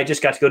then I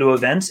just got to go to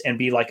events and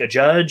be like a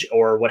judge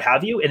or what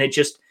have you. And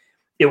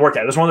it worked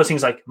out. It was one of those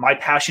things like my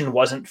passion it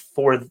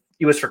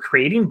was for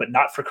creating, but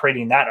not for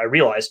creating that. I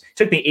realized it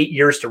took me 8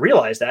 years to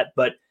realize that,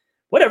 but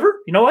whatever,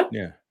 you know what?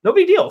 Yeah. No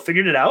big deal.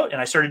 Figured it out.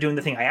 And I started doing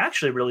the thing I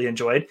actually really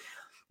enjoyed.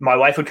 My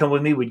wife would come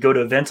with me. We'd go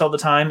to events all the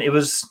time. It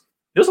was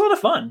a lot of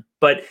fun,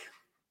 but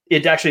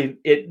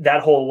that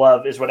whole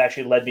love is what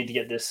actually led me to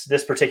get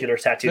this particular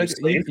tattoo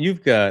sleeve.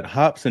 You've got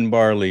hops and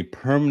barley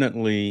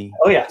permanently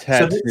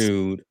tattooed.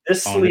 So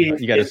this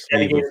sleeve is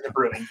dedicated to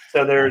brewing.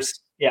 So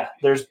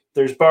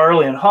there's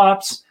barley and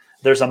hops.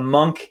 There's a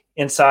monk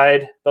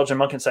inside, Belgian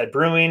monk inside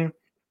brewing.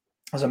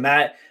 There's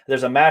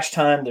a mash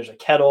tun. There's a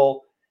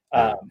kettle,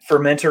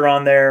 fermenter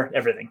on there.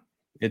 Everything.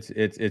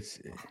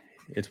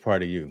 It's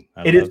part of you.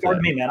 It is part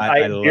of me, man.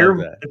 I love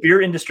that. The beer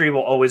industry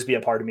will always be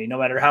a part of me, no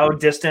matter how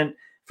distant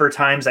for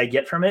times I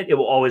get from it. It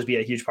will always be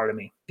a huge part of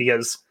me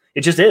because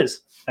it just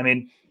is. I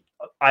mean,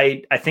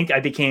 I think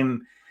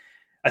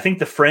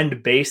the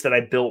friend base that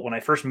I built when I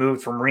first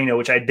moved from Reno,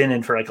 which I'd been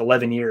in for like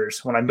 11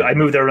 years, when I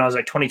moved there when I was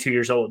like 22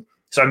 years old.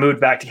 So I moved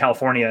back to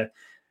California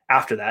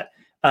after that.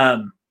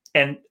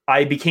 And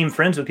I became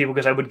friends with people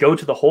because I would go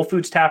to the Whole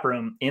Foods tap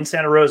room in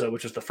Santa Rosa,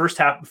 which was the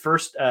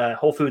first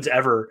Whole Foods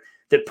ever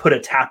that put a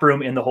tap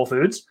room in the Whole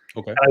Foods.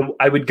 Okay. And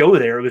I would go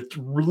there. It was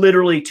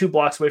literally 2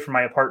 blocks away from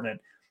my apartment.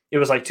 It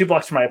was like 2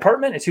 blocks from my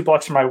apartment and 2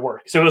 blocks from my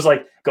work. So it was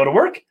like, go to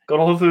work, go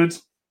to Whole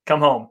Foods, come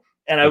home.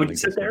 And I would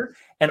sit there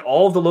and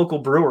all of the local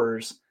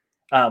brewers,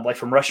 like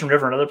from Russian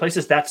River and other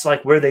places, that's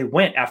like where they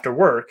went after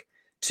work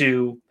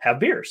to have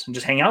beers and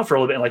just hang out for a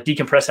little bit and like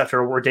decompress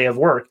after a day of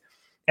work.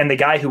 And the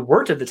guy who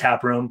worked at the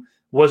tap room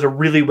was a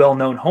really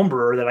well-known home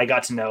brewer that I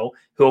got to know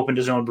who opened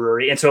his own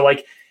brewery. And so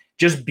like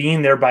just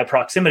being there by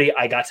proximity,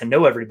 I got to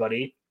know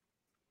everybody.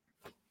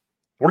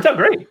 Worked out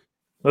great. It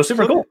was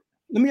super cool.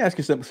 Let me ask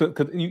you something. So,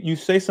 because you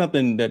say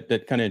something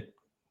that kind of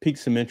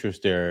piques some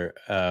interest there,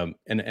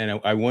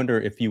 and I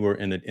wonder if you were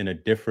in a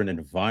different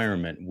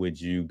environment, would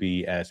you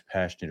be as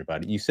passionate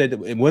about it? You said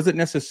that it wasn't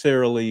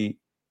necessarily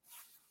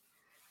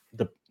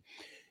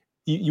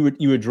you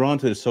were drawn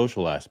to the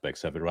social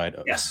aspects of it, right?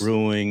 Yes.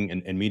 Brewing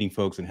and meeting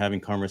folks and having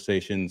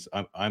conversations.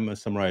 I'm gonna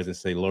summarize and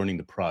say learning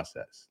the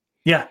process.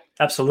 Yeah,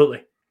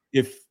 absolutely.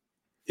 If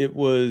it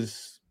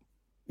was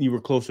you were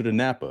closer to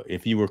Napa,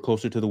 if you were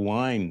closer to the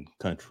wine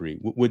country,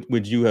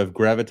 would you have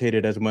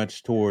gravitated as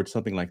much towards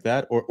something like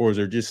that, or is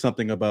there just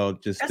something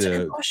about just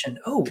the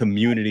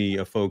community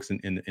of folks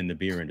in the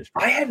beer industry?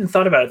 I hadn't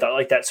thought about it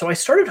like that. So I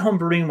started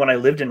homebrewing when I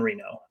lived in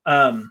Reno.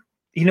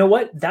 You know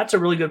what? That's a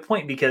really good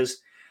point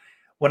because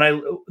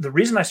the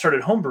reason I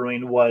started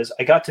homebrewing was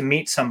I got to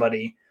meet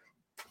somebody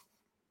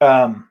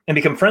and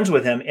become friends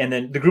with him, and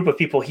then the group of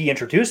people he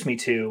introduced me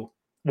to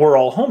were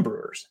all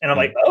homebrewers. And I'm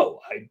like, oh,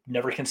 I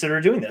never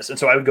considered doing this. And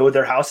so I would go to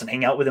their house and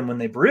hang out with them when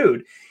they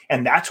brewed.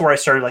 And that's where I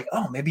started like,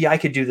 oh, maybe I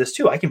could do this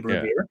too. I can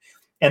brew beer.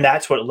 And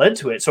that's what led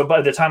to it. So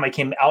by the time I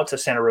came out to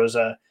Santa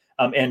Rosa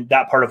and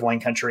that part of wine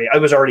country, I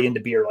was already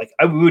into beer. Like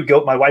we would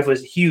go, my wife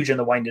was huge in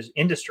the wine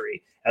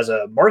industry as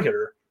a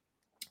marketer.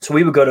 So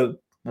we would go to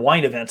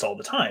wine events all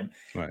the time.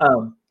 Right.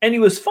 And it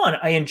was fun.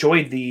 I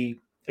enjoyed the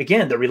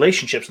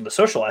relationships and the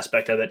social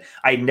aspect of it.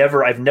 I've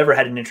never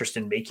had an interest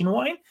in making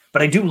wine,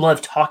 but I do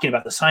love talking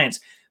about the science.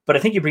 But I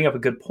think you bring up a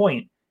good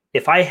point.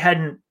 If I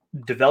hadn't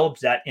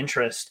developed that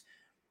interest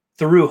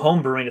through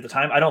home brewing at the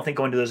time, I don't think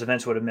going to those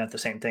events would have meant the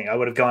same thing. I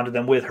would have gone to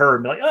them with her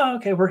and be like, oh,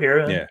 okay, we're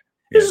here. Yeah.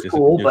 This is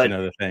cool. Just but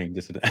another thing.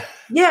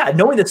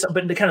 knowing this,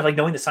 but kind of like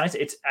knowing the science,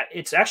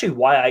 it's actually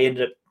why I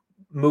ended up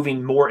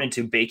moving more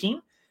into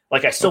baking.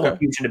 Like I still am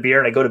huge into beer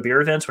and I go to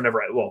beer events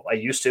whenever I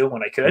used to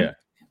when I could.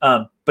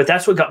 Yeah. But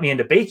that's what got me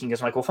into baking.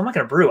 Is I'm like, well, if I'm not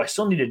going to brew, I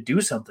still need to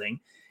do something.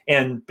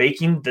 And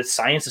baking, the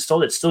science is still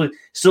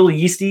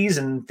yeasties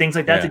and things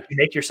like that that you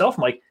make yourself.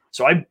 I'm like,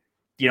 so I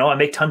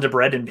make tons of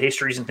bread and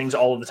pastries and things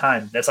all of the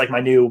time. That's like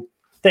my new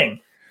thing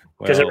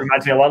because it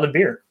reminds me a lot of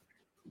beer.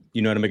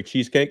 You know how to make a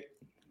cheesecake?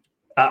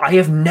 I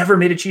have never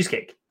made a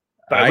cheesecake.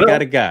 But I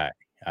got a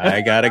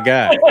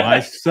guy. My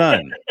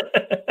son.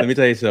 Let me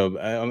tell you something.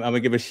 I'm going to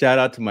give a shout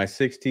out to my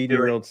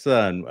 16-year-old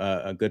son.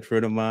 A good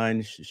friend of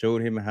mine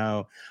showed him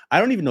how. I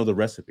don't even know the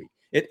recipe.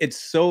 It's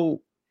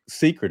so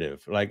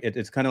secretive. Like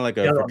it's kind of like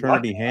a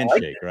fraternity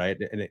handshake, right?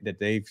 That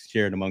they've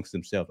shared amongst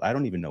themselves. I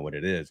don't even know what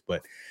it is,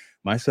 but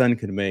my son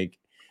can make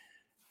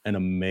an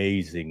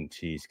amazing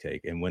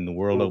cheesecake. And when the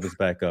world opens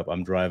back up,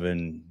 I'm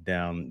driving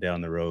down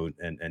the road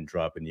and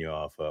dropping you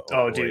off a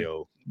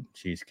Oreo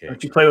cheesecake.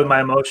 Don't you play with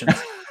my emotions?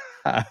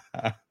 I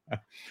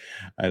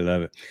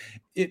love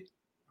it.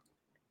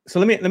 So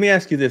let me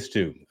ask you this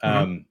too,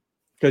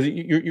 because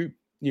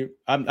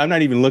I'm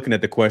not even looking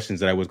at the questions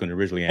that I was going to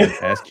originally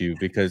ask you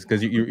because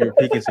you're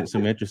piquing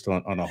some interest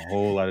on a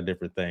whole lot of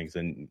different things.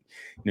 And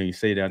you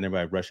say down there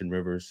by Russian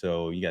River,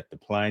 so you got the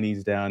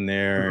Pliny's down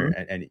there,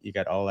 and you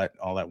got all that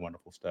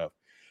wonderful stuff.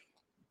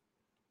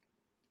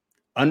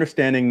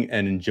 Understanding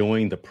and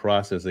enjoying the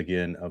process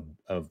again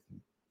of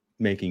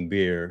making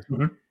beer,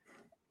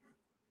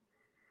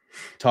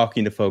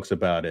 talking to folks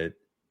about it,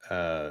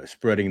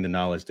 spreading the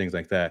knowledge, things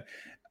like that.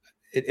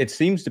 It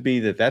seems to be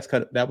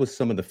that was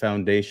some of the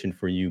foundation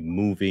for you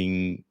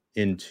moving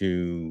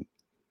into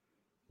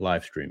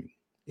live streaming,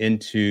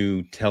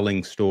 into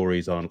telling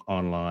stories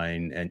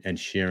online and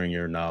sharing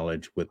your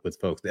knowledge with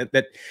folks.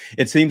 That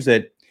it seems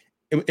that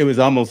it was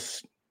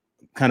almost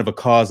kind of a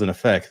cause and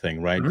effect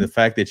thing, right? The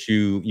fact that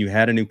you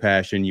had a new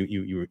passion,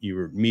 you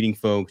were meeting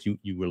folks,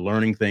 you were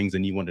learning things,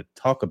 and you wanted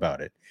to talk about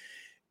it.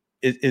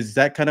 Is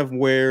that kind of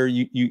where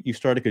you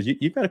started? Because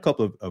you've got a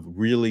couple of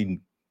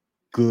really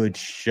good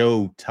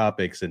show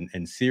topics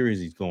and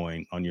series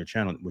going on your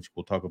channel, which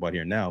we'll talk about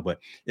here now. But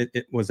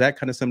it was that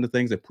kind of some of the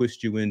things that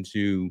pushed you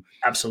into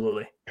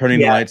absolutely turning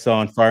the lights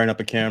on, firing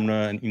up a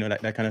camera, and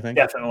that kind of thing.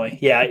 Definitely,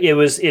 yeah.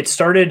 It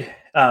started.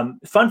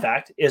 Fun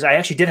fact is, I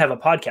actually did have a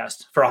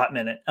podcast for a hot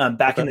minute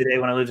back in the day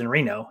when I lived in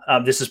Reno.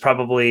 This is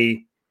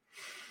probably,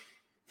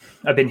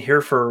 I've been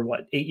here for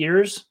 8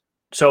 years,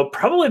 so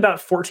probably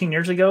about 14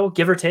 years ago,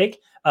 give or take.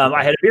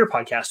 I had a beer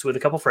podcast with a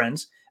couple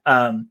friends.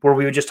 Where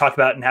we would just talk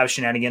about and have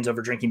shenanigans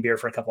over drinking beer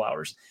for a couple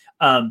hours.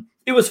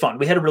 It was fun.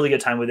 We had a really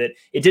good time with it.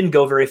 It didn't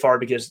go very far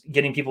because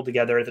getting people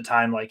together at the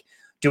time, like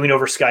doing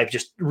over Skype,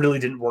 just really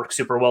didn't work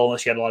super well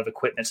unless you had a lot of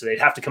equipment. So they'd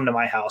have to come to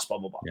my house, blah,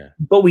 blah, blah. Yeah.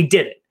 But we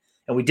did it.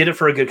 And we did it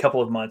for a good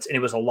couple of months. And it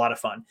was a lot of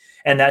fun.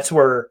 And that's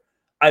where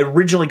I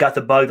originally got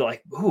the bug,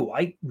 like,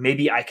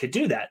 maybe I could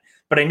do that.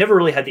 But I never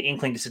really had the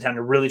inkling to sit down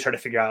and really try to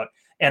figure out.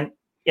 And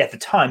at the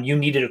time, you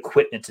needed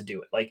equipment to do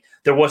it. Like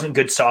there wasn't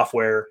good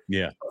software,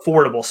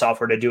 affordable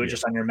software to do it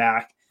just on your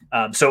Mac.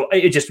 So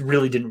it just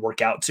really didn't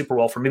work out super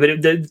well for me.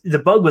 But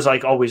the bug was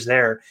like always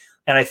there.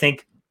 And I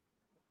think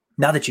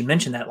now that you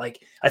mentioned that,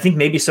 like I think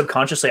maybe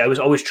subconsciously I was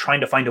always trying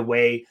to find a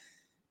way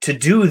to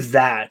do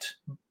that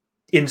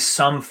in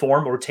some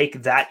form or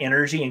take that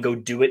energy and go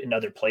do it in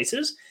other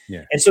places.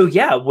 Yeah. And so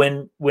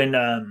when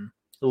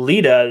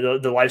Lita,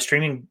 the live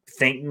streaming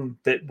thing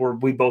that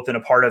we both been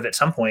a part of at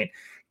some point,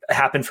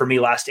 happened for me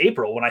last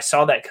April. When I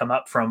saw that come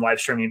up from Live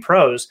Streaming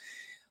Pros,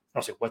 I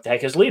was like, what the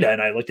heck is Lita?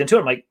 And I looked into it.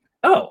 I'm like,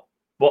 oh,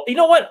 well, you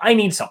know what? I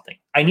need something.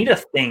 I need a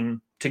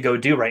thing to go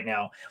do right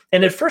now.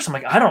 And at first I'm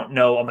like, I don't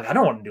know. I'm like, I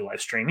don't want to do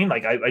live streaming.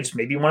 Like I just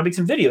maybe want to make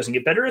some videos and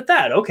get better at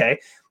that. Okay.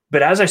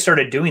 But as I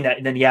started doing that,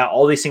 and then,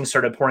 all these things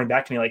started pouring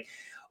back to me like,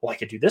 well, I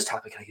could do this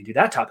topic and I could do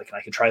that topic and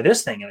I could try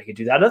this thing and I could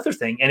do that other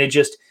thing. And it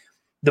just,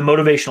 the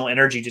motivational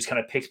energy just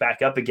kind of picked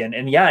back up again.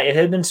 And it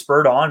had been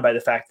spurred on by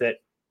the fact that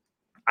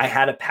I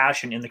had a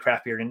passion in the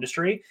craft beer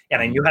industry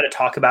and I knew how to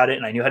talk about it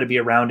and I knew how to be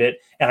around it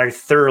and I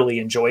thoroughly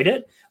enjoyed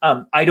it.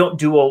 I don't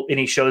do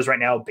any shows right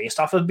now based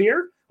off of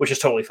beer, which is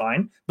totally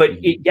fine. But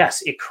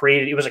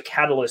it was a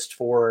catalyst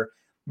for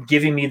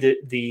giving me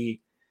the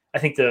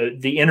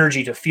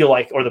energy to feel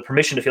like, or the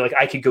permission to feel like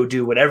I could go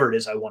do whatever it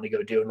is I want to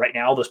go do. And right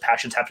now those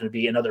passions happen to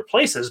be in other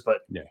places, but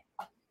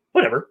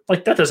whatever,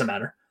 like that doesn't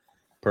matter.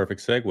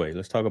 Perfect segue.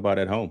 Let's talk about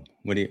at home.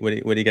 What do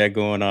you got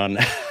going on?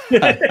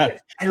 I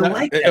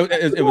like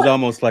that. It was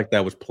almost like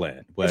that was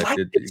planned, but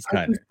it's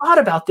kind of thought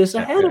about this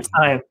ahead of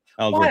time.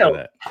 I'll drink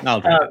to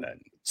that.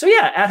 So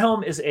At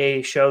Home is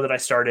a show that I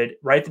started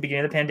right at the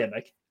beginning of the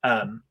pandemic.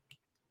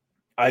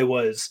 I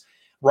was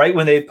right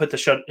when they put the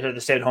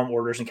stay-at-home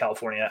orders in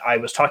California. I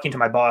was talking to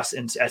my boss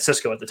at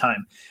Cisco at the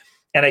time,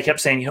 and I kept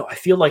saying, I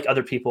feel like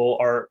other people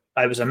are.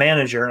 I was a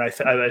manager, and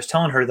I was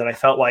telling her that I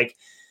felt like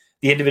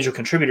the individual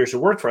contributors who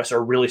work for us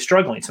are really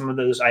struggling. Some of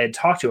those I had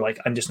talked to, like,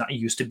 I'm just not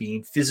used to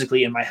being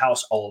physically in my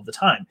house all of the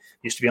time. I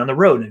used to be on the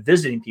road and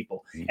visiting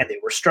people, and they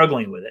were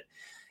struggling with it.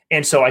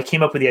 And so I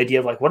came up with the idea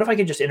of like, what if I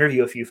could just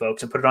interview a few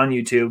folks and put it on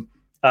YouTube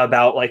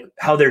about like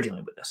how they're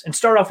dealing with this, and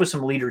start off with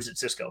some leaders at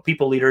Cisco,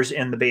 leaders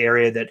in the Bay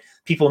Area that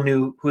people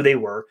knew who they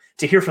were,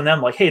 to hear from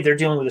them like, hey, they're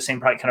dealing with the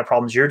same kind of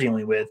problems you're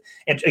dealing with.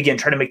 And again,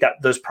 try to make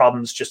those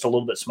problems just a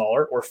little bit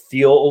smaller or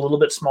feel a little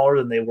bit smaller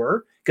than they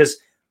were, because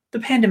the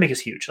pandemic is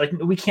huge. Like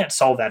we can't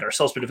solve that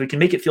ourselves, but if we can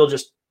make it feel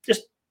just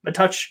a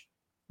touch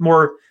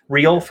more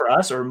real for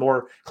us or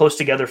more close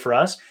together for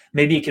us,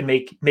 maybe it can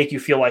make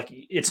you feel like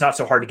it's not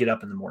so hard to get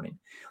up in the morning.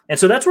 And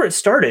so that's where it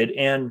started.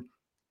 And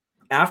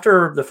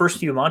after the first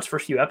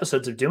few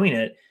episodes of doing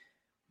it,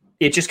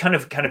 it just kind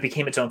of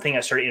became its own thing.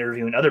 I started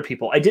interviewing other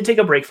people. I did take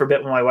a break for a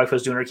bit when my wife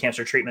was doing her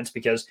cancer treatments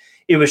because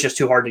it was just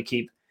too hard to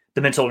keep the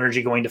mental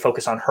energy going to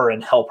focus on her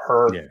and help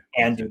her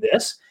and do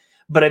this.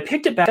 But I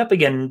picked it back up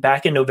again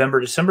back in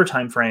November, December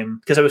timeframe,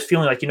 because I was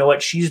feeling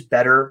like, she's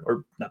better,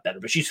 or not better,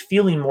 but she's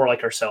feeling more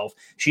like herself.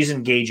 She's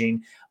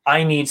engaging.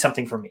 I need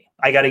something for me.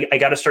 I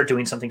gotta start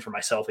doing something for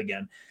myself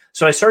again.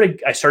 So I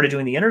started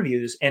doing the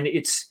interviews, and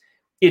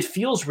it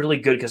feels really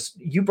good because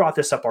you brought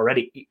this up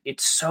already.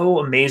 It's so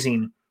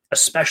amazing,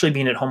 especially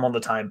being at home all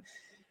the time.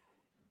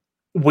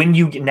 when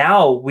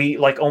we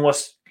like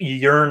almost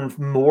yearn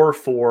more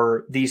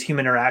for these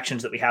human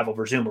interactions that we have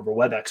over Zoom, over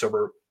WebEx,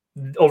 over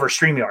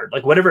StreamYard,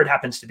 like whatever it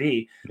happens to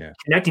be. Yeah.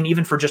 Connecting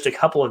even for just a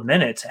couple of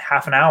minutes,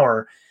 half an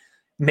hour,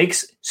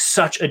 makes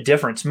such a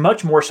difference,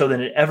 much more so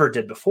than it ever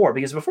did before.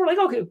 Because before, like,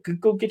 okay,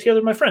 go get together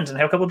with my friends and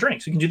have a couple of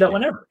drinks. We can do that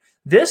whenever.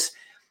 There's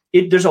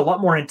a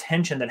lot more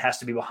intention that has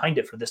to be behind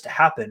it for this to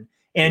happen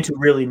and to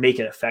really make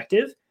it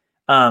effective.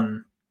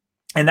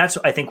 And that's,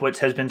 I think, what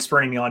has been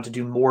spurring me on to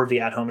do more of the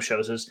at-home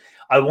shows. Is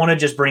I want to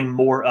just bring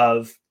more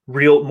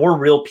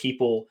real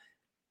people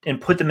and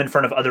put them in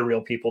front of other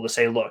real people to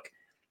say, look,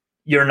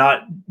 you're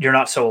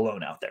not so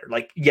alone out there.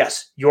 Like,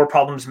 yes, your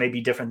problems may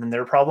be different than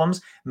their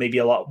problems, maybe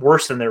a lot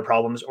worse than their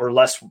problems, or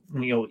less,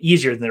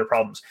 easier than their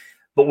problems.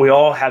 But we're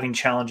all having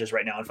challenges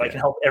right now. If I can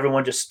help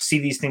everyone just see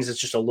these things as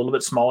just a little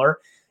bit smaller,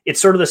 it's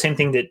sort of the same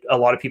thing that a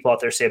lot of people out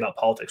there say about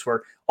politics,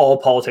 where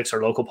all politics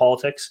are local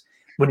politics.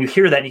 When you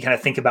hear that and you kind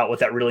of think about what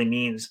that really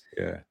means,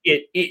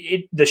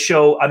 the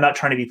show, I'm not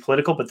trying to be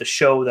political, but the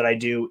show that I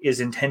do is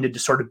intended to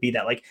sort of be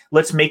that. Like,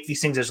 let's make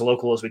these things as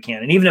local as we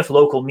can. And even if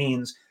local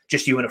means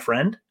just you and a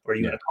friend or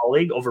you and a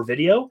colleague over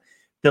video,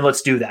 then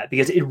let's do that,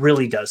 because it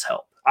really does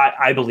help.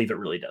 I believe it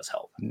really does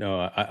help.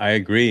 No, I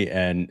agree.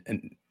 And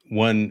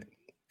one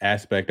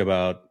aspect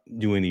about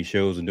doing these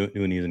shows and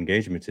doing these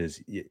engagements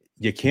is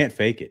you can't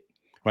fake it.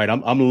 Right.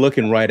 I'm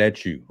looking right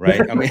at you. Right.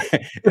 I mean,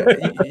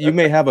 you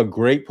may have a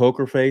great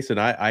poker face and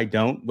I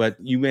don't, but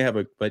you may have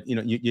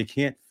you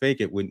can't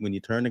fake it when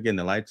you turn again,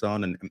 the lights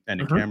on and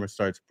the camera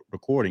starts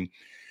recording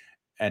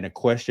and a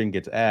question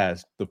gets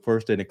asked. The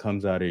first thing that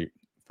comes out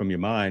from your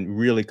mind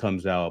really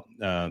comes out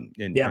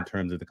in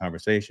terms of the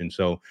conversation.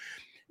 So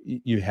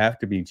you have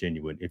to be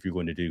genuine if you're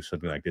going to do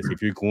something like this.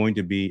 If you're going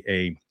to be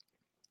a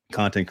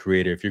content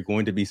creator, if you're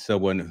going to be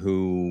someone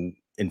who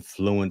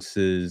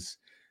influences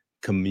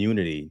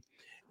community,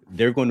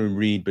 they're going to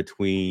read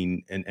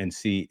between and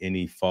see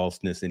any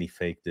falseness, any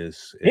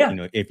fakeness.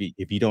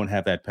 If you don't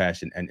have that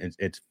passion, and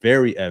it's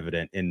very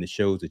evident in the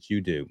shows that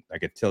you do. I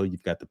could tell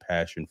you've got the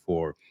passion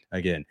for,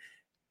 again,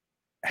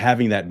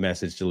 having that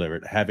message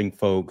delivered, having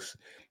folks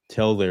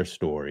tell their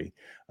story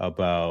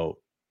about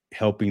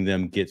helping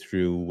them get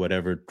through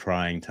whatever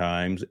trying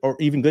times or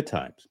even good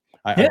times.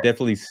 I've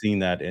definitely seen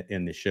that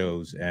in the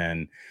shows,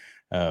 and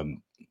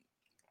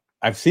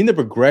I've seen the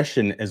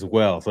progression as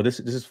well. So this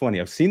is funny.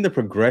 I've seen the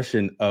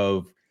progression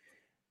of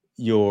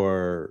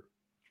your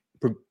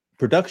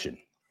production.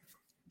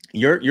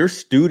 Your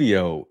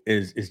studio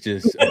is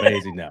just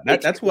amazing now.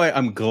 That's why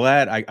I'm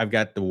glad I've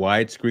got the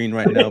widescreen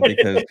right now,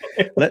 because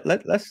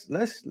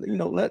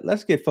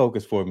let's get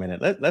focused for a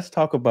minute. Let's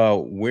talk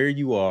about where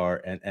you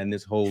are and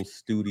this whole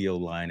studio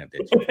lineup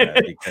that you have,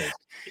 because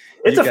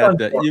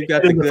you've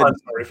got the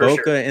good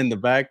bokeh in the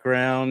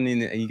background,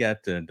 and you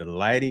got the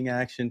lighting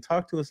action.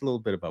 Talk to us a little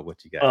bit about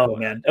what you got. Oh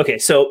man. Okay.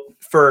 So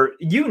for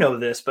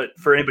this, but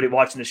for anybody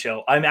watching the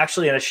show, I'm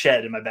actually in a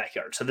shed in my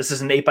backyard. So this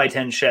is an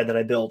 8x10 shed that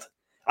I built.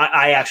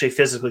 I actually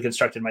physically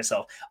constructed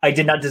myself. I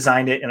did not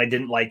design it, and I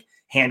didn't like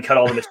hand cut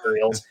all the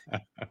materials. I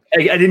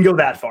didn't go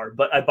that far,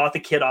 but I bought the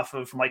kit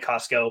from like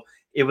Costco.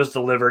 It was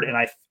delivered, and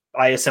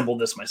I assembled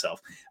this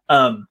myself.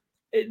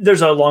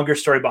 There's a longer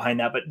story behind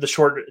that, but the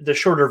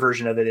shorter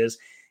version of it is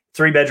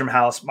 3-bedroom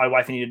house. My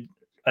wife needed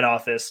an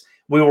office.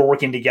 We were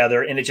working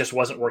together, and it just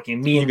wasn't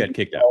working. You got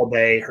kicked out all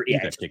day. You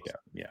got kicked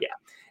out. Yeah.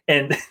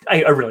 And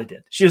I really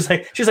did. She was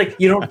like,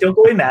 you don't go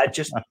away mad,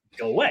 just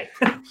go away.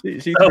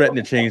 She threatened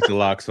to change the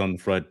locks on the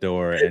front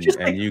door,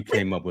 and you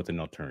came up with an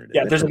alternative.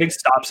 Yeah, there's a big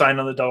stop sign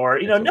on the door.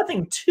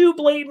 Nothing too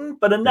blatant,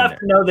 but enough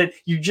to know that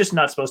you're just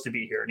not supposed to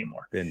be here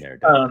anymore. Been there.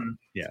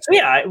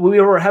 So we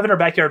were having our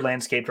backyard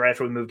landscaped right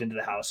after we moved into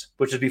the house,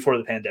 which was before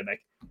the pandemic.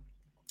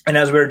 And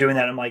as we were doing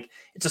that, I'm like,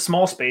 it's a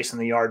small space in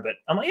the yard, but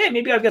I'm like, hey,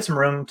 maybe I've got some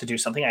room to do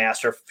something. I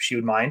asked her if she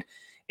would mind,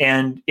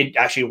 and it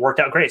actually worked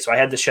out great. So I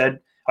had the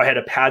shed. I had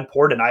a pad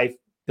poured, and I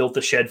built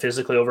the shed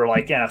physically over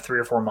 3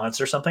 or 4 months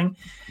or something.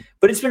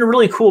 But it's been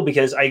really cool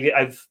because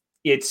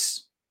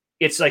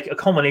it's like a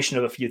culmination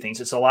of a few things.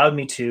 It's allowed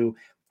me to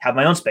have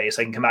my own space.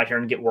 I can come out here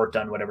and get work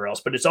done, whatever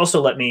else. But it's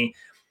also let me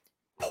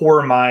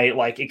pour my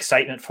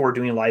excitement for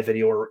doing live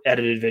video or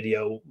edited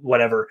video,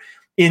 whatever,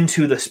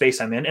 into the space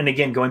I'm in. And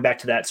again, going back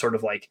to that sort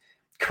of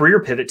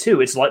career pivot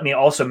too, it's let me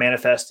also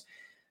manifest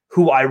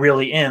who I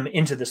really am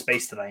into the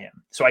space that I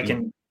am. So I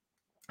can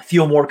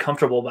feel more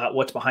comfortable about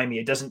what's behind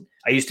me.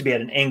 I used to be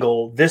at an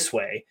angle this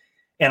way,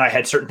 and I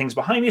had certain things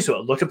behind me, so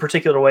it looked a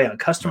particular way on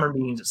customer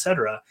meetings,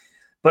 etc.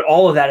 But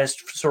all of that has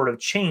sort of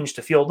changed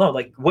to feel, no,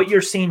 what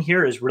you're seeing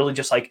here is really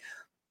just like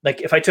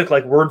if I took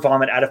word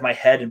vomit out of my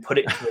head and put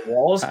it into the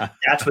walls,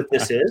 that's what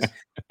this is.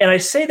 And I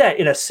say that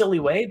in a silly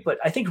way, but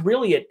I think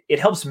really it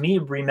helps me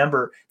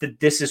remember that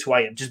this is who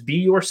I am. Just be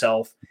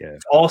yourself. Yeah.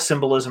 It's all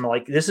symbolism.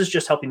 This is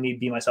just helping me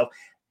be myself.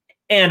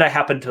 And I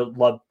happen to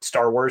love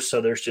Star Wars,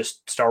 so there's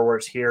just Star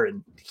Wars here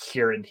and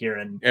here and here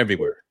and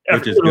everywhere,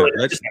 which is good.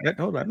 Let's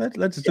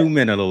zoom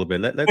in a little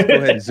bit. Let's go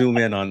ahead and zoom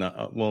in on.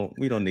 Well,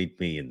 we don't need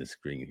me in the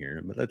screen here,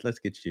 but let's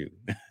get you.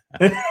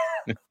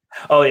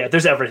 Oh yeah,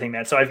 there's everything,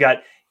 man. So I've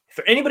got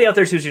for anybody out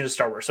there who's into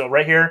Star Wars. So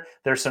right here,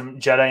 there's some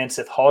Jedi and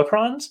Sith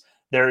holocrons.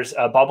 There's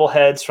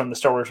bobbleheads from the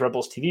Star Wars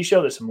Rebels TV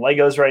show. There's some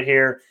Legos right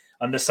here.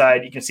 On this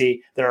side, you can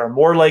see there are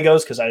more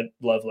Legos because I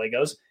love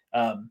Legos.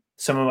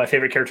 Some of my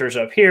favorite characters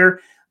are up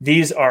here.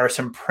 These are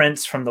some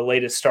prints from the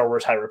latest Star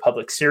Wars High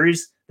Republic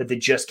series that they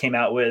just came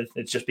out with.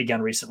 It's just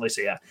begun recently.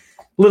 So yeah,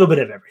 a little bit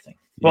of everything.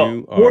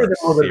 Well, more than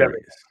a little bit of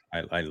everything.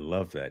 I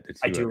love that.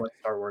 I do like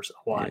Star Wars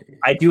a lot. Yeah.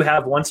 I do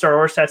have one Star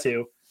Wars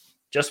tattoo,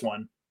 just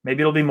one.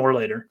 Maybe it'll be more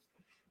later.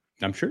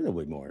 I'm sure there'll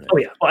be more. Oh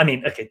yeah. Well, I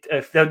mean, okay.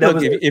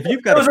 If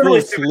you've got a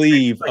full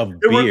sleeve of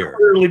beer, there will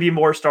clearly be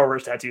more Star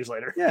Wars tattoos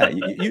later. Yeah,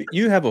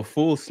 you have a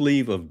full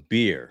sleeve of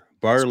beer,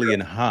 barley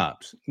and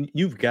hops.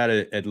 You've got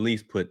to at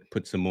least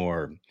put some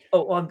more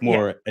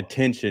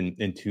attention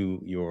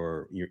into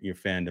your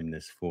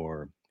fandomness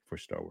for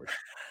Star Wars.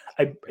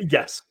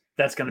 Yes,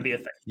 that's going to be a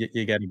thing.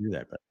 You got to do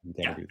that.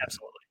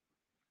 Absolutely.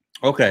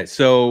 Okay,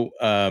 so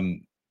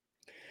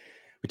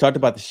we talked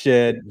about the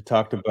shed. We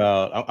talked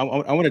about. I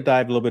want to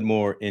dive a little bit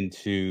more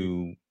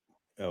into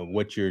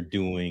what you're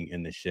doing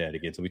in the shed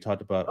again. So we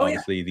talked about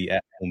obviously the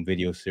at-home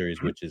video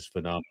series, which is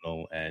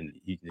phenomenal, and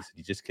you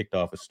just kicked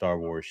off a Star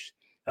Wars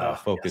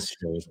focus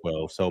show as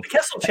well. So the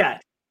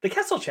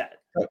Kessel Chat.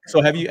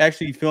 So have you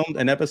actually filmed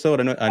an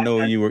episode? I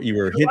know you were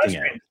hinting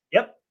at it.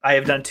 Yep, I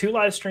have done 2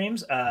 live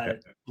streams.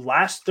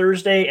 Last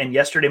Thursday and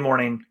yesterday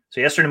morning.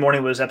 So yesterday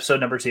morning was episode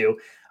number 2.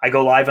 I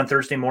go live on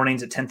Thursday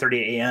mornings at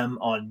 10:30 a.m.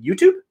 on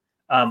YouTube.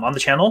 On the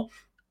channel.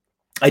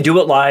 I do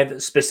it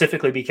live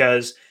specifically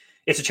because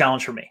it's a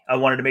challenge for me. I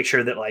wanted to make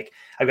sure that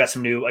I've got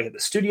I got the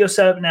studio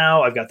set up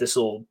now. I've got this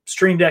little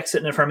stream deck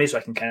sitting in front of me so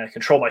I can kind of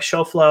control my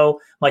show flow.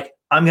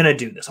 I'm going to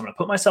do this. I'm going to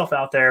put myself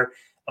out there.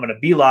 I'm going to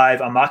be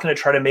live. I'm not going to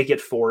try to make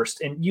it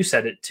forced. And you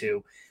said it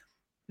too.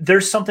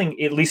 There's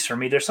something, at least for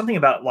me, there's something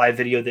about live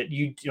video that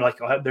you're like,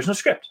 oh, there's no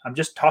script. I'm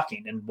just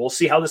talking and we'll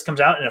see how this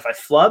comes out. And if I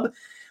flub,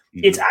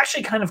 it's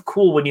actually kind of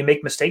cool when you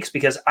make mistakes,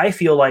 because I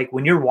feel like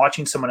when you're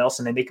watching someone else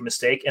and they make a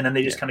mistake and then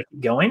they just kind of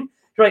keep going,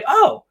 you're like,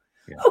 oh,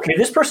 okay,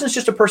 this person's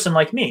just a person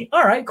like me.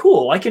 All right,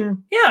 cool. I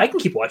can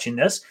keep watching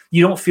this.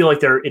 You don't feel like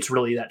it's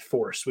really that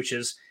forced, which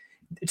is,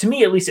 to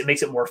me, at least it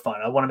makes it more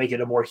fun. I want to make it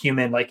a more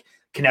human,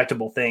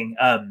 connectable thing.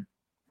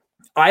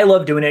 I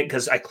love doing it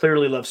because I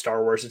clearly love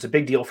Star Wars. It's a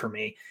big deal for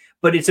me,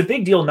 but it's a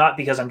big deal not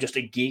because I'm just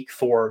a geek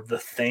for the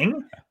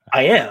thing.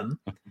 I am.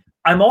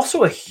 I'm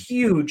also a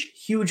huge,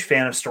 huge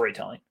fan of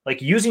storytelling,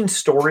 using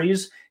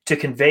stories to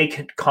convey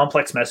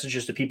complex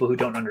messages to people who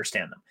don't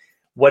understand them,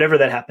 whatever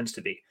that happens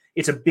to be.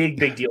 It's a big,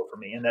 big deal for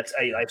me. And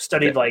I've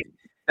studied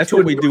that's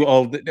what we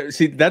do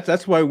see,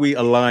 that's why we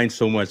align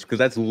so much, because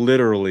that's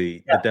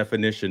literally the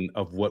definition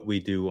of what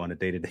we do on a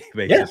day-to-day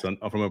basis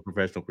from a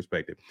professional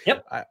perspective.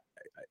 Yep.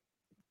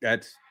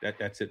 That's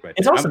it right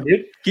It's there. awesome,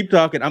 dude. Keep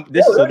talking.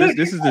 This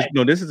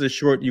is a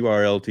short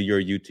URL to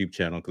your YouTube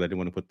channel because I didn't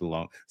want to put the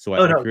long. So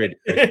I created.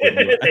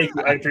 Thank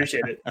you. I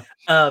appreciate it.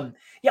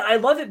 I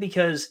love it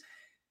because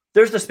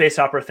there's the space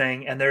opera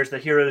thing and there's the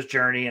hero's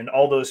journey and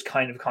all those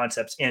kind of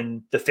concepts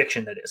in the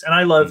fiction that is. And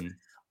I love,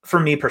 for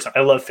me personally,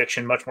 I love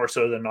fiction much more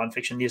so than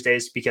nonfiction these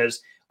days,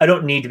 because I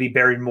don't need to be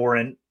buried more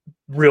in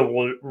real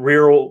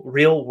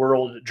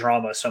world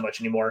drama so much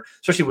anymore,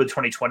 especially with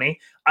 2020.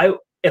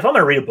 If I'm going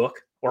to read a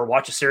book or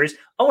watch a series,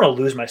 I want to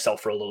lose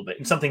myself for a little bit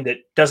in something that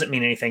doesn't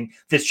mean anything,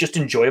 that's just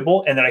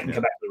enjoyable, and then I can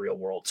come back to the real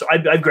world. So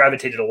I've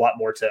gravitated a lot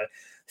more to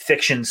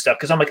fiction stuff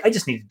because I'm like, I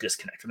just need to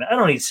disconnect from it. I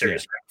don't need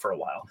serious crap for a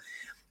while.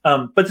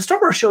 But the Star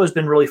Wars show has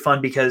been really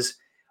fun because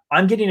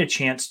I'm getting a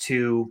chance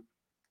to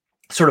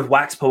sort of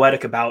wax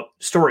poetic about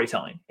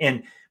storytelling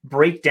and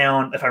break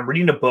down, if I'm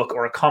reading a book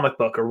or a comic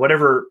book or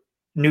whatever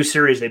new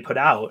series they put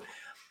out,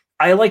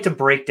 I like to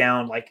break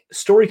down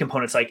story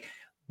components.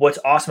 What's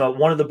awesome about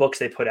one of the books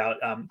they put out,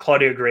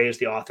 Claudia Gray is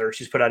the author.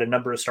 She's put out a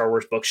number of Star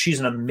Wars books.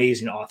 She's an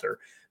amazing author,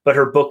 but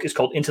her book is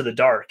called Into the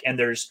Dark. And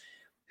there's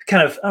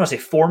kind of, I don't want to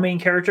say 4 main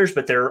characters,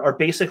 but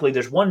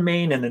there's one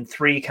main and then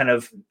 3 kind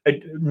of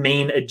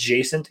main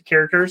adjacent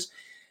characters.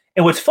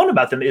 And what's fun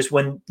about them is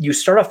when you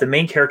start off, the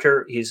main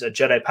character, he's a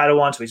Jedi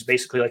Padawan. So he's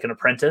basically like an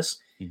apprentice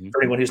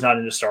for anyone who's not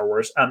into Star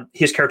Wars.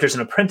 His character's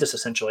an apprentice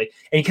essentially.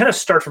 And you kind of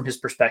start from his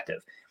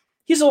perspective.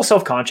 He's a little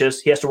self-conscious.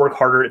 He has to work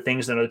harder at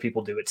things than other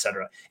people do, et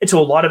cetera. And so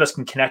a lot of us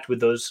can connect with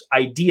those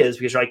ideas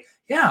because you're like,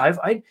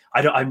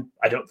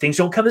 things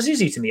don't come as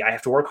easy to me. I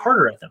have to work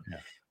harder at them. Yeah.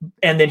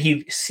 And then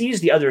he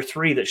sees the other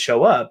 3 that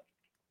show up,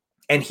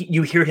 and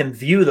you hear him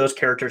view those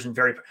characters and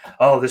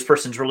this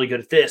person's really good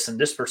at this, and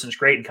this person's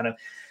great, and kind of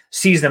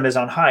sees them as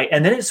on high.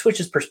 And then it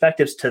switches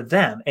perspectives to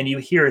them, and you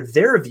hear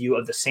their view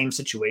of the same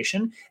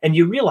situation, and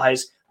you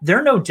realize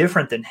they're no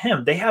different than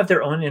him. They have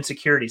their own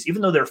insecurities,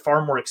 even though they're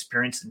far more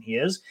experienced than he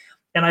is.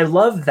 And I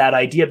love that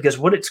idea because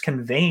what it's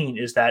conveying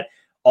is that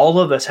all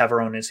of us have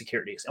our own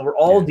insecurities and we're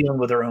all dealing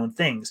with our own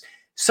things.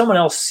 Someone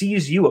else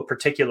sees you a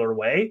particular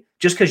way.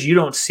 Just because you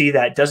don't see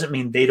that doesn't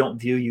mean they don't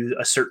view you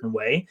a certain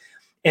way.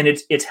 And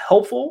it's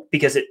helpful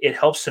because it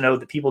helps to know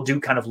that people do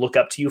kind of look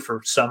up to you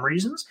for some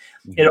reasons.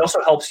 It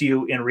also helps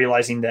you in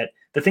realizing that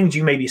the things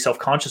you may be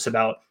self-conscious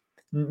about,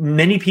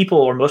 many people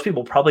or most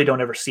people probably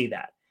don't ever see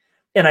that.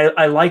 And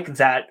I like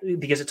that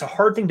because it's a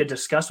hard thing to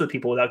discuss with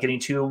people without getting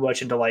too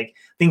much into like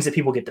things that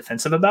people get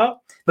defensive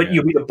about. But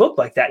you read a book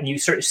like that and you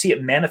start to see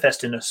it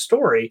manifest in a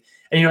story,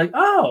 and you're like,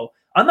 oh,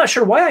 I'm not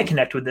sure why I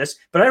connect with this,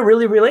 but I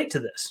really relate to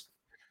this.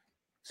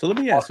 So let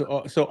me ask.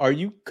 So are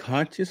you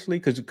consciously,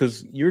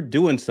 because you're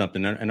doing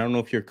something, and I don't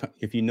know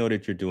if you know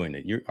that you're doing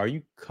it. Are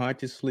you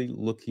consciously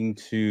looking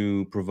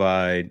to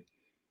provide,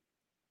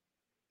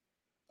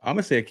 I'm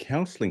gonna say, a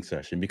counseling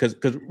session? Because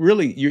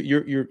really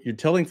you're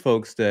telling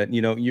folks that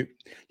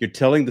you're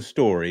telling the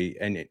story,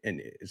 and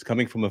it's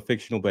coming from a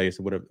fictional base,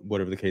 or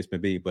whatever the case may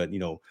be, but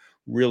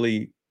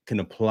really can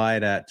apply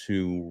that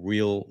to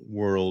real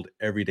world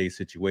everyday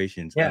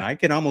situations. And Yeah. I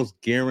can almost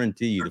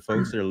guarantee you, the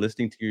folks that are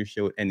listening to your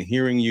show and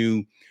hearing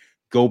you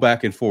go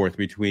back and forth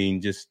between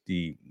just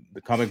the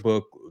comic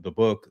book,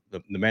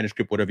 the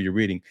manuscript, whatever you're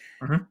reading,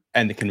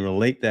 and they can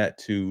relate that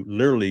to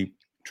literally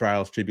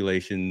trials,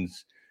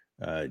 tribulations,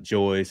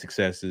 joy,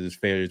 successes,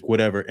 failures,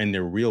 whatever, in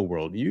their real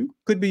world. You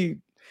could be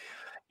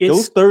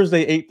those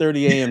Thursday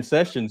 8:30 a.m.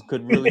 sessions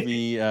could really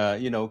be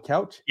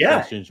couch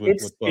sessions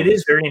with folks. It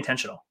is very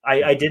intentional.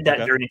 I did that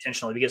very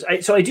intentionally because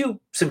I do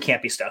some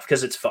campy stuff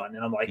because it's fun,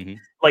 and I'm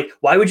like,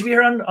 why would you be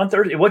here on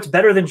Thursday? What's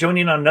better than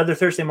joining on another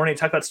Thursday morning to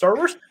talk about Star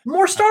Wars?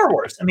 More Star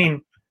Wars. I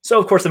mean, so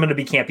of course I'm going to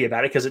be campy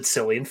about it because it's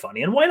silly and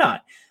funny, and why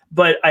not?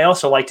 But I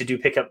also like to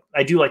pick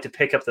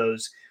up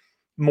those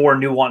more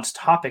nuanced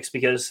topics,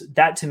 because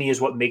that to me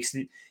is what makes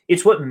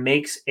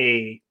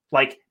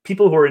like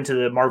people who are into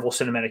the Marvel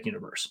Cinematic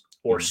Universe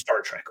or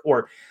Star Trek,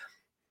 or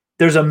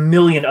there's a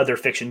million other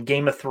fiction,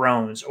 Game of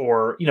Thrones,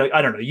 or, I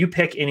don't know, you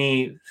pick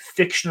any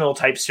fictional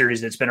type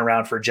series that's been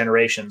around for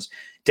generations,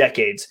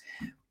 decades.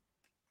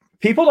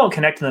 People don't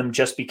connect to them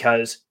just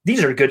because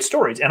these are good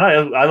stories. And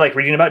I like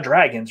reading about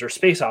dragons or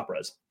space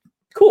operas.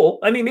 Cool.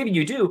 I mean, maybe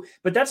you do,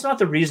 but that's not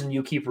the reason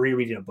you keep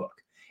rereading a book.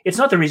 It's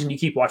not the reason you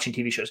keep watching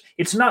TV shows.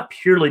 It's not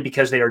purely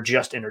because they are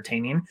just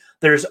entertaining.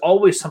 There's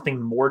always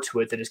something more to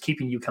it that is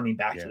keeping you coming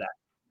back to that.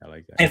 I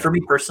like that. And for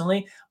me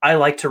personally, I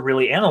like to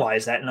really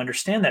analyze that and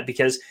understand that,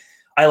 because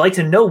I like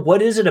to know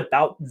what is it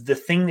about the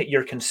thing that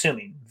you're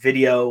consuming,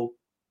 video,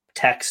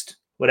 text,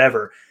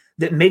 whatever,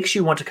 that makes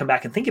you want to come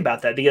back and think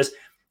about that. Because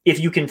if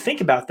you can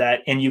think about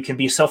that and you can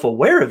be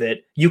self-aware of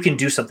it, you can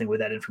do something with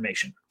that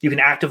information. You can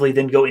actively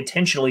then go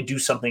intentionally do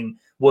something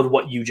with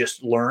what you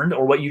just learned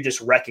or what you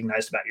just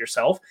recognized about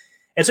yourself.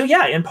 And so,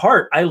 yeah, in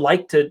part, I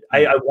want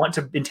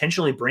to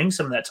intentionally bring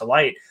some of that to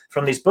light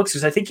from these books,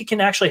 because I think it can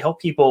actually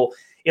help people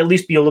at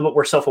least be a little bit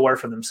more self-aware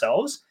for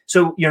themselves.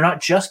 So you're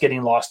not just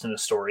getting lost in a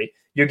story,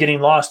 you're getting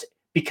lost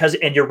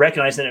and you're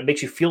recognizing that it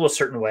makes you feel a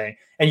certain way,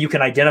 and you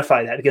can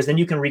identify that, because then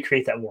you can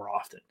recreate that more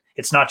often.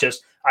 It's not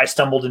just, I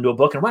stumbled into a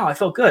book and wow, I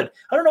felt good.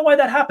 I don't know why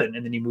that happened.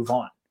 And then you move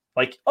on.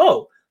 Like,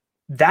 oh,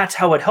 that's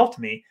how it helped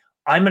me.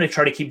 I'm going to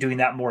try to keep doing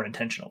that more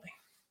intentionally.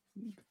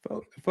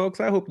 Folks,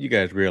 I hope you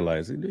guys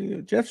realize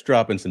Jeff's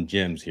dropping some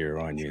gems here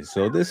on you.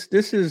 So this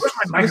is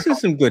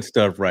some good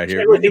stuff right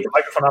here. I take the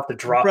microphone off the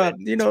drop.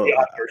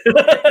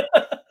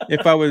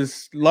 If I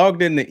was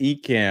logged into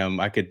Ecamm,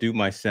 I could do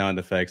my sound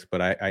effects,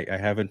 but I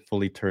haven't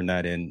fully turned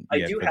that in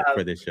yet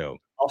for this show.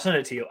 I'll send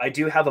it to you. I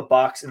do have a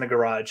box in the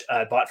garage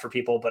I bought for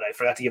people, but I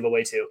forgot to give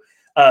away to,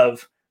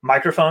 of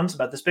microphones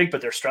about this big,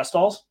 but they're stress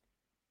dolls,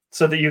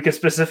 so that you can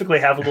specifically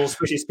have a little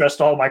squishy stress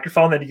doll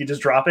microphone that you can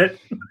just drop it.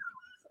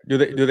 Do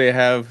they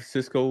have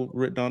Cisco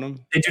written on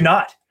them? They do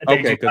not.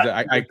 Okay, because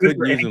I could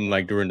use them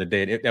like during the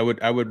day.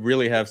 I would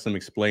really have some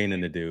explaining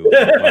to do.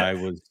 If I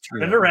was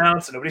turn it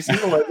around so nobody sees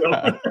the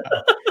logo.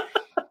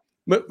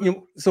 But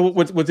so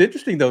what's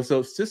interesting though,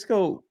 so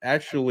Cisco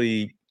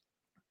actually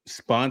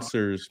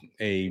sponsors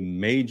a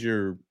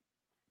major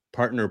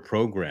partner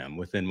program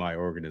within my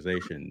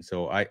organization.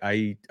 So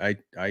I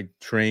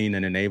train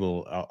and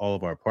enable all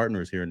of our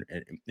partners here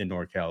in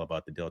NorCal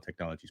about the Dell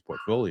Technologies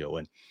portfolio,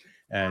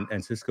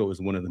 and Cisco is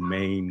one of the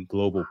main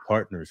global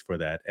partners for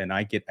that. And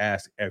I get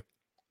asked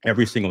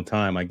every single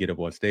time I get up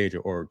on stage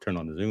or turn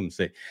on the Zoom and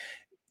say,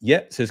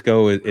 yeah,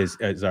 Cisco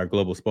is our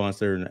global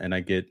sponsor, and I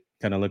get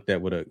kind of looked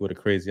at with a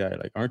crazy eye,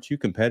 like, aren't you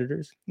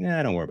competitors?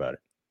 Yeah, don't worry about it.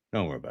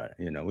 Don't worry about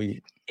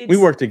it. We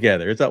work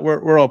together. It's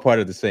we're all part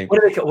of the same.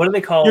 What do they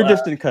call? You're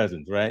distant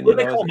cousins, right? What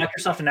do they call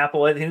Microsoft and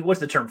Apple?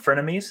 What's the term?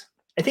 Frenemies?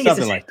 I think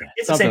something like that.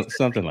 It's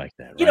something like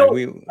that. Right?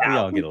 We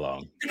all get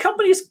along. The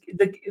companies,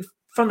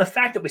 from the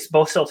fact that we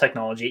both sell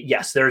technology,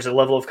 yes, there's a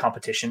level of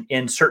competition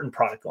in certain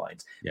product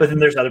lines, but then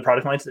there's other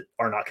product lines that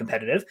are not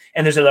competitive,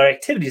 and there's other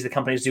activities that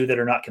companies do that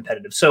are not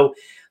competitive. So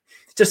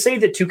to say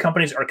that two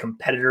companies are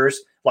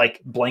competitors,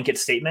 like blanket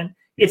statement,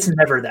 it's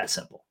never that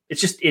simple. It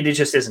just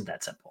isn't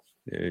that simple.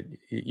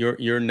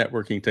 Your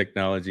networking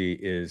technology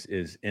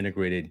is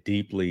integrated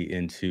deeply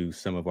into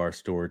some of our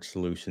storage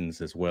solutions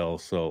as well.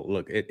 So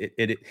look,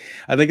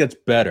 I think it's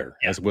better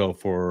as well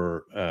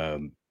for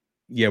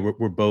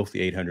we're both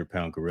the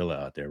 800-pound gorilla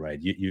out there, right?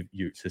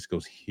 You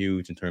Cisco's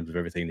huge in terms of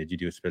everything that you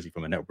do, especially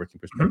from a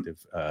networking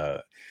perspective.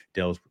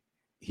 Dell's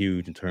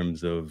huge in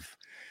terms of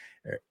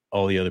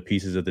all the other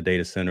pieces of the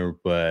data center,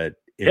 but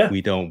if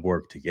we don't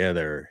work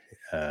together,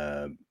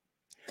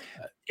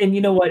 And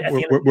you know what?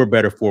 We're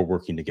better for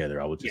working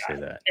together. I would just say Yeah.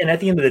 that. And at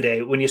the end of the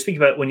day, when you speak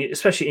about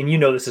especially, and you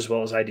know this as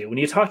well as I do, when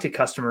you talk to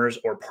customers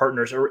or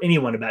partners or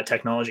anyone about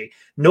technology,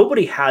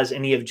 nobody has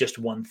any of just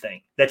one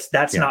thing.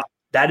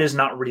 That is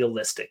not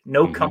realistic.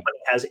 No company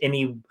has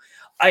any.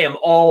 I am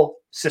all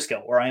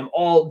Cisco or I am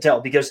all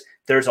Dell, because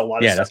there's a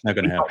lot of stuff that's not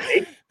going to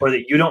happen, or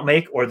that you don't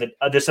make, or that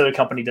this other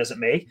company doesn't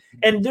make.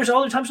 And there's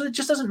other times where it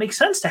just doesn't make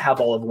sense to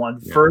have all of one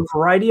for a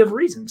variety of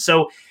reasons.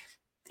 So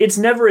it's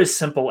never as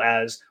simple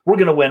as we're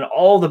going to win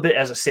all the bit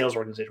as a sales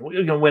organization. We're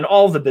going to win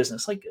all the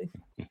business. Like,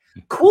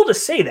 cool to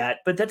say that,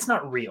 but that's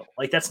not real.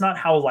 Like, that's not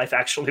how life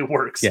actually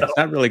works. Yeah, it's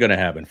not really going to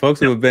happen.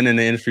 Folks who have been in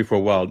the industry for a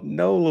while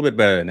know a little bit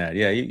better than that.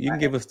 Yeah, you can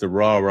give us the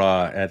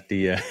rah at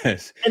the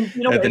at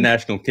the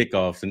national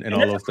kickoffs and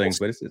all those things,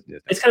 but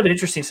it's kind of an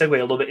interesting segue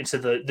a little bit into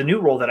the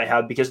new role that I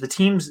have, because the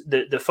teams,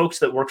 the folks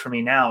that work for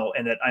me now,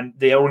 and that I'm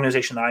the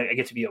organization that I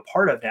get to be a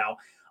part of now.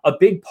 A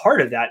big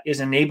part of that is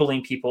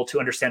enabling people to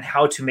understand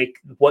how to make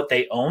what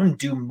they own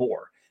do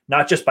more,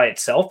 not just by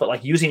itself, but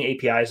like using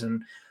APIs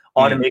and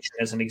automation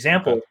as an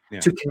example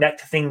to connect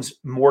things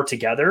more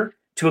together,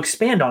 to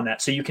expand on that.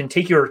 So you can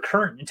take your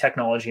current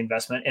technology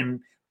investment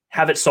and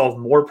have it solve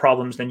more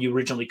problems than you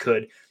originally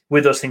could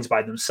with those things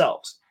by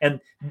themselves.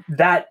 And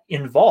that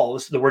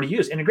involves the word you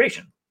use,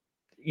 integration.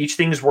 Each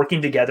thing is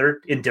working together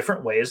in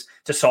different ways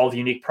to solve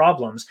unique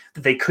problems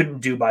that they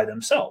couldn't do by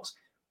themselves.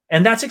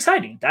 And that's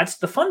exciting. That's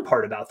the fun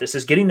part about this,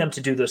 is getting them to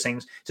do those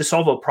things to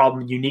solve a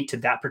problem unique to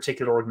that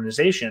particular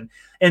organization.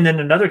 And then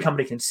another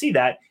company can see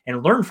that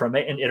and learn from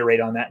it and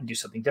iterate on that and do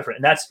something different.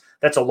 And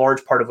that's a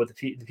large part of what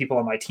the people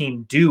on my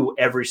team do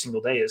every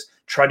single day, is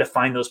try to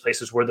find those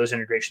places where those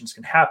integrations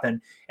can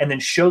happen and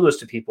then show those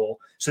to people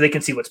so they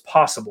can see what's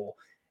possible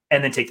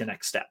and then take the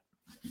next step.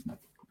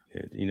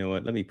 You know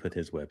what? Let me put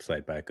his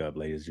website back up,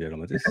 ladies and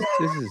gentlemen. This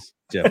is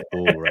Jeff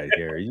Bull right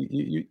here.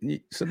 You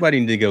somebody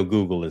need to go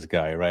Google this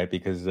guy, right?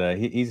 Because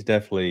he's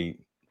definitely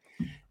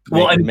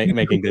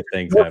making good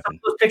things happen.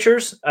 Those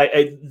pictures,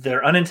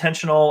 they're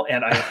unintentional,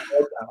 and I'm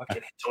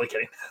kidding, totally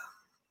kidding.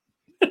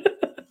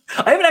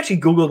 I haven't actually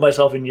Googled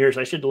myself in years.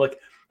 I should look.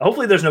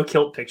 Hopefully, there's no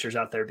kilt pictures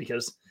out there,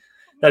 because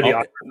that'd be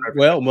awkward.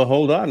 Well,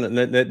 hold on.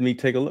 Let me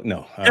take a look.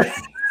 No.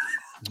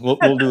 We'll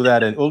do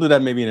that, and we'll do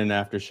that maybe in an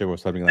after show or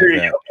something like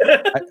that.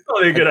 That's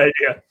probably a good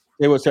idea.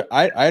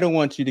 I don't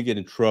want you to get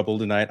in trouble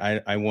tonight.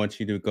 I want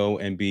you to go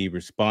and be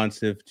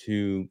responsive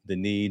to the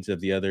needs of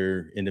the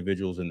other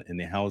individuals in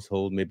the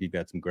household. Maybe you've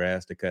got some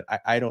grass to cut.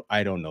 I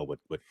don't know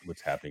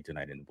what's happening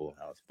tonight in the Bull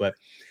house, but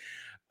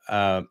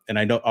and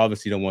I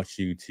obviously don't want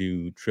you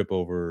to trip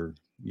over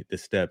the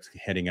steps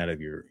heading out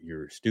of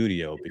your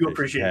studio,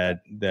 because you had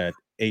that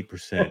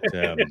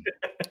 8%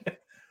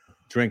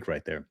 drink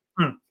right there.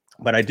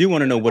 But I do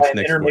want to know what's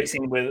next.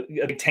 Intermixing with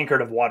a big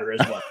tankard of water as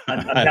well.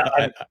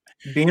 I'm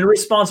being a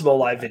responsible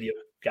live video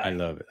guy. I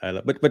love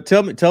it. But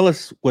tell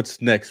us what's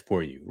next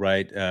for you,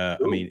 right? I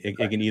mean, it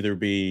can either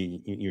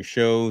be your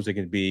shows, it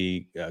can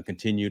be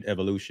continued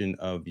evolution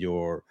of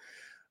your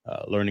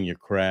learning your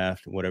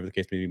craft, whatever the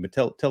case may be. But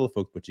tell the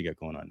folks what you got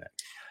going on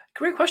next.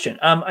 Great question.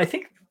 I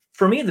think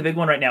for me, the big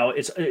one right now,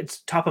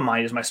 it's top of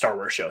mind, is my Star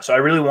Wars show. So I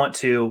really want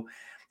to.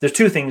 There's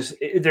two things.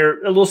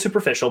 They're a little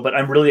superficial, but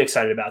I'm really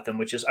excited about them,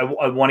 which is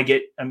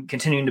I'm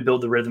continuing to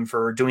build the rhythm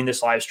for doing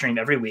this live stream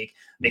every week,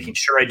 making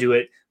sure I do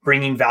it,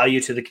 bringing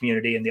value to the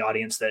community and the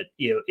audience that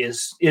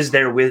is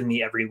there with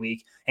me every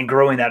week, and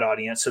growing that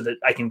audience so that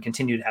I can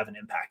continue to have an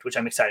impact, which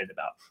I'm excited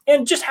about,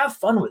 and just have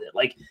fun with it.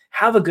 Like,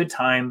 have a good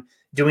time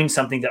doing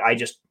something that I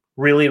just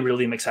really,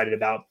 really am excited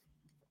about.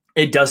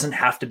 It doesn't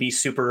have to be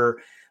super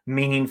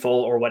meaningful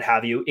or what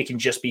have you. It can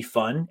just be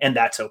fun, and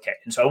that's okay.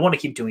 And so I want to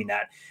keep doing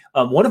that.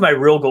 One of my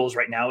real goals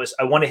right now is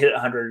I want to hit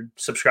 100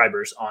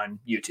 subscribers on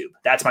YouTube.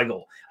 That's my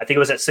goal. I think it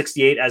was at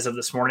 68 as of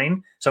this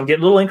morning. So I'm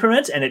getting little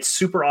increments, and it's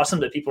super awesome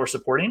that people are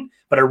supporting,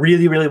 but I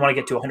really, really want to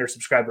get to 100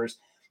 subscribers.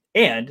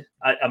 And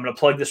I'm going to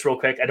plug this real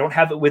quick. I don't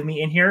have it with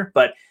me in here,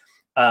 but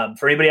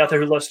for anybody out there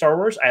who loves Star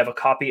Wars, I have a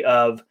copy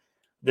of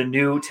the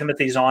new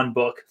Timothy Zahn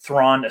book,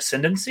 Thrawn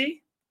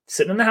Ascendancy,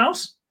 sitting in the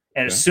house.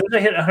 And as soon as I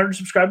hit 100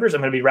 subscribers,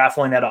 I'm going to be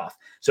raffling that off.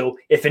 So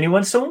if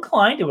anyone's so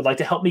inclined and would like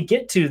to help me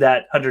get to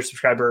that 100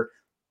 subscriber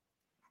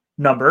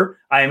number,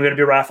 I am going to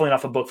be raffling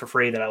off a book for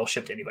free that I will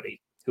ship to anybody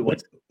who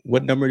wants.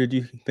 What number did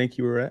you think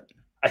you were at?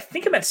 I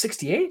think I'm at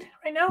 68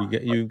 right now.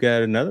 You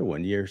got another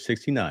one. You're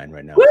 69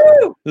 right now. Woo!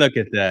 So look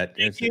at that.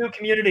 Thank you,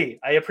 community.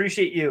 I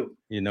appreciate you.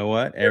 You know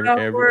what? We're not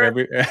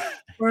worried.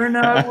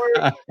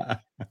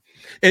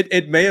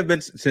 It may have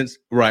been since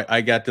I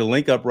got the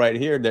link up right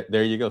here.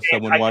 There you go.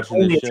 Someone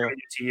watching the show.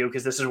 To you,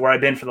 because this is where I've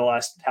been for the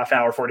last half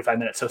hour, 45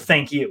 minutes. So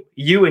thank you.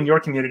 You and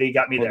your community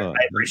got me there. I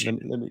appreciate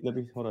it. Let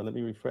me hold on. Let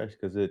me refresh,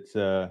 because it's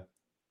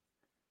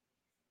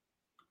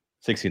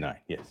 69.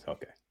 Yes.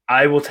 Okay.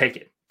 I will take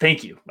it.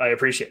 Thank you. I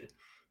appreciate it.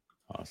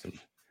 Awesome.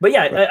 But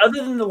yeah,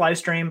 other than the live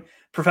stream,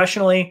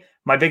 professionally,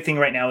 my big thing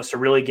right now is to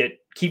really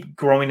keep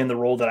growing in the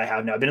role that I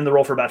have now. I've been in the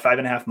role for about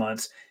 5.5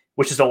 months,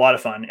 which is a lot of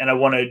fun. And I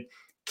want to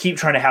keep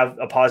trying to have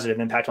a positive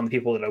impact on the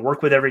people that I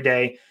work with every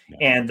day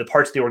and the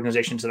parts of the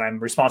organizations that I'm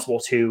responsible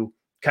to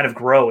kind of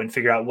grow and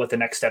figure out what the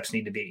next steps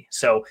need to be.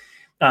 So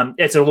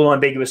it's a little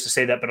ambiguous to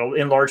say that, but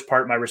in large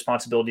part, my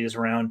responsibility is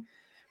around,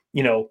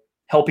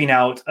 helping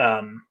out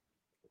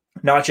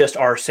not just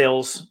our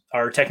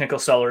technical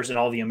sellers in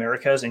all the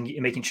Americas, and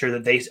making sure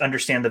that they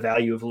understand the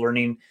value of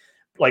learning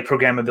like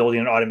programmability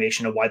and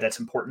automation and why that's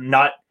important.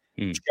 Not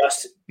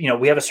just,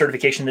 we have a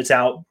certification that's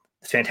out.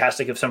 It's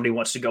fantastic if somebody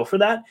wants to go for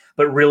that,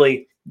 but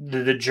really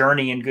the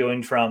journey and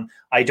going from,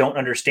 I don't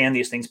understand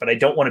these things, but I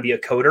don't want to be a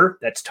coder.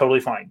 That's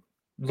totally fine.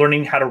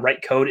 Learning how to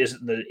write code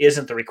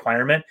isn't the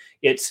requirement.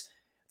 It's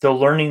the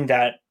learning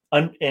that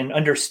and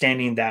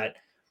understanding that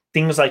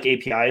things like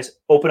APIs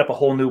open up a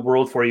whole new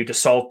world for you to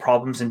solve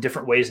problems in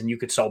different ways than you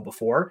could solve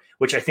before,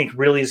 which I think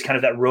really is kind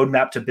of that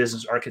roadmap to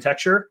business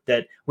architecture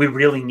that we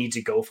really need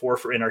to go for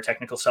in our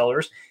technical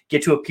sellers.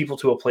 Get people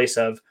to a place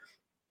of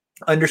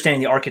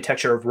understanding the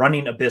architecture of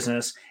running a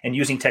business and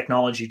using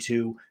technology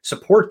to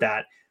support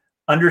that.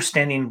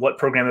 Understanding what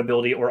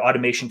programmability or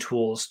automation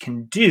tools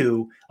can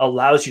do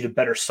allows you to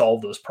better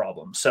solve those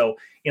problems. So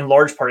in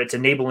large part, it's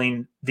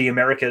enabling the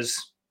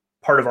Americas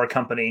part of our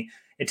company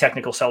and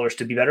technical sellers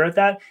to be better at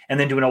that. And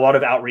then doing a lot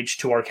of outreach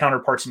to our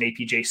counterparts in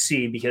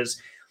APJC,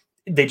 because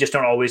they just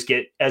don't always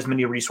get as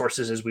many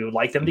resources as we would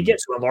like them to get.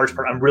 So in large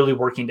part, I'm really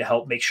working to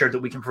help make sure that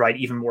we can provide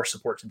even more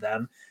support to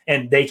them,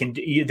 and they can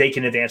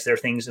advance their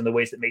things in the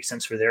ways that make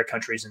sense for their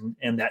countries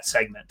and that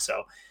segment.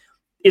 So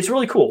it's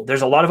really cool.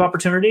 There's a lot of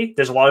opportunity.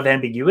 There's a lot of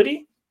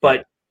ambiguity,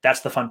 but that's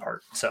the fun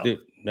part. So dude,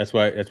 that's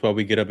why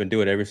we get up and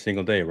do it every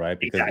single day, right?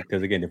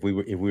 Because again, if we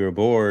were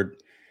bored,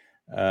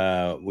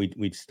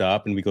 we'd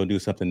stop and we go do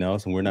something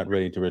else, and we're not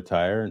ready to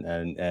retire.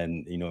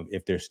 And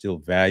if there's still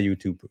value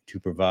to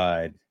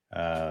provide,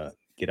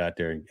 get out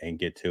there and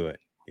get to it.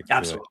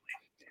 Absolutely.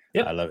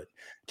 Yep. I love it.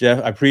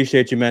 Jeff, I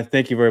appreciate you, man.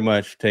 Thank you very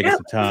much for taking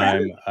some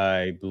time.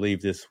 I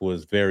believe this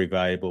was very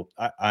valuable.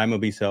 I'm gonna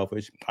be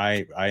selfish.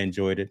 I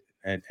enjoyed it,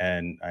 and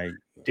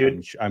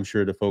I'm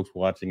sure the folks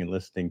watching and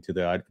listening to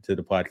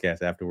the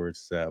podcast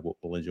afterwards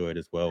will enjoy it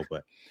as well.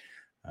 But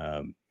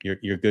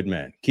you're a good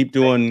man. Keep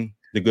doing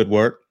the good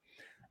work.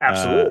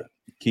 Absolutely.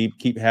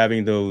 Keep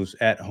having those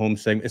at-home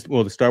segments.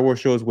 Well, the Star Wars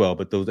show as well,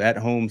 but those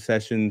at-home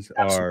sessions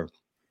are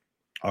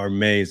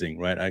amazing,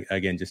 right?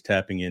 Again, just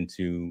tapping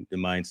into the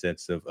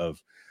mindsets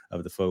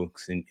of the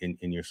folks in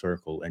your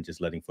circle and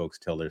just letting folks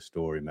tell their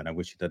story, man. I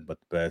wish you nothing but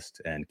the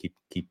best, and keep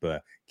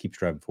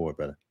striving forward,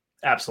 brother.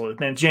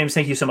 Absolutely, man. James,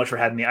 thank you so much for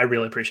having me. I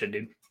really appreciate it,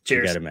 dude.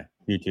 Cheers. You got it, man.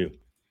 You too.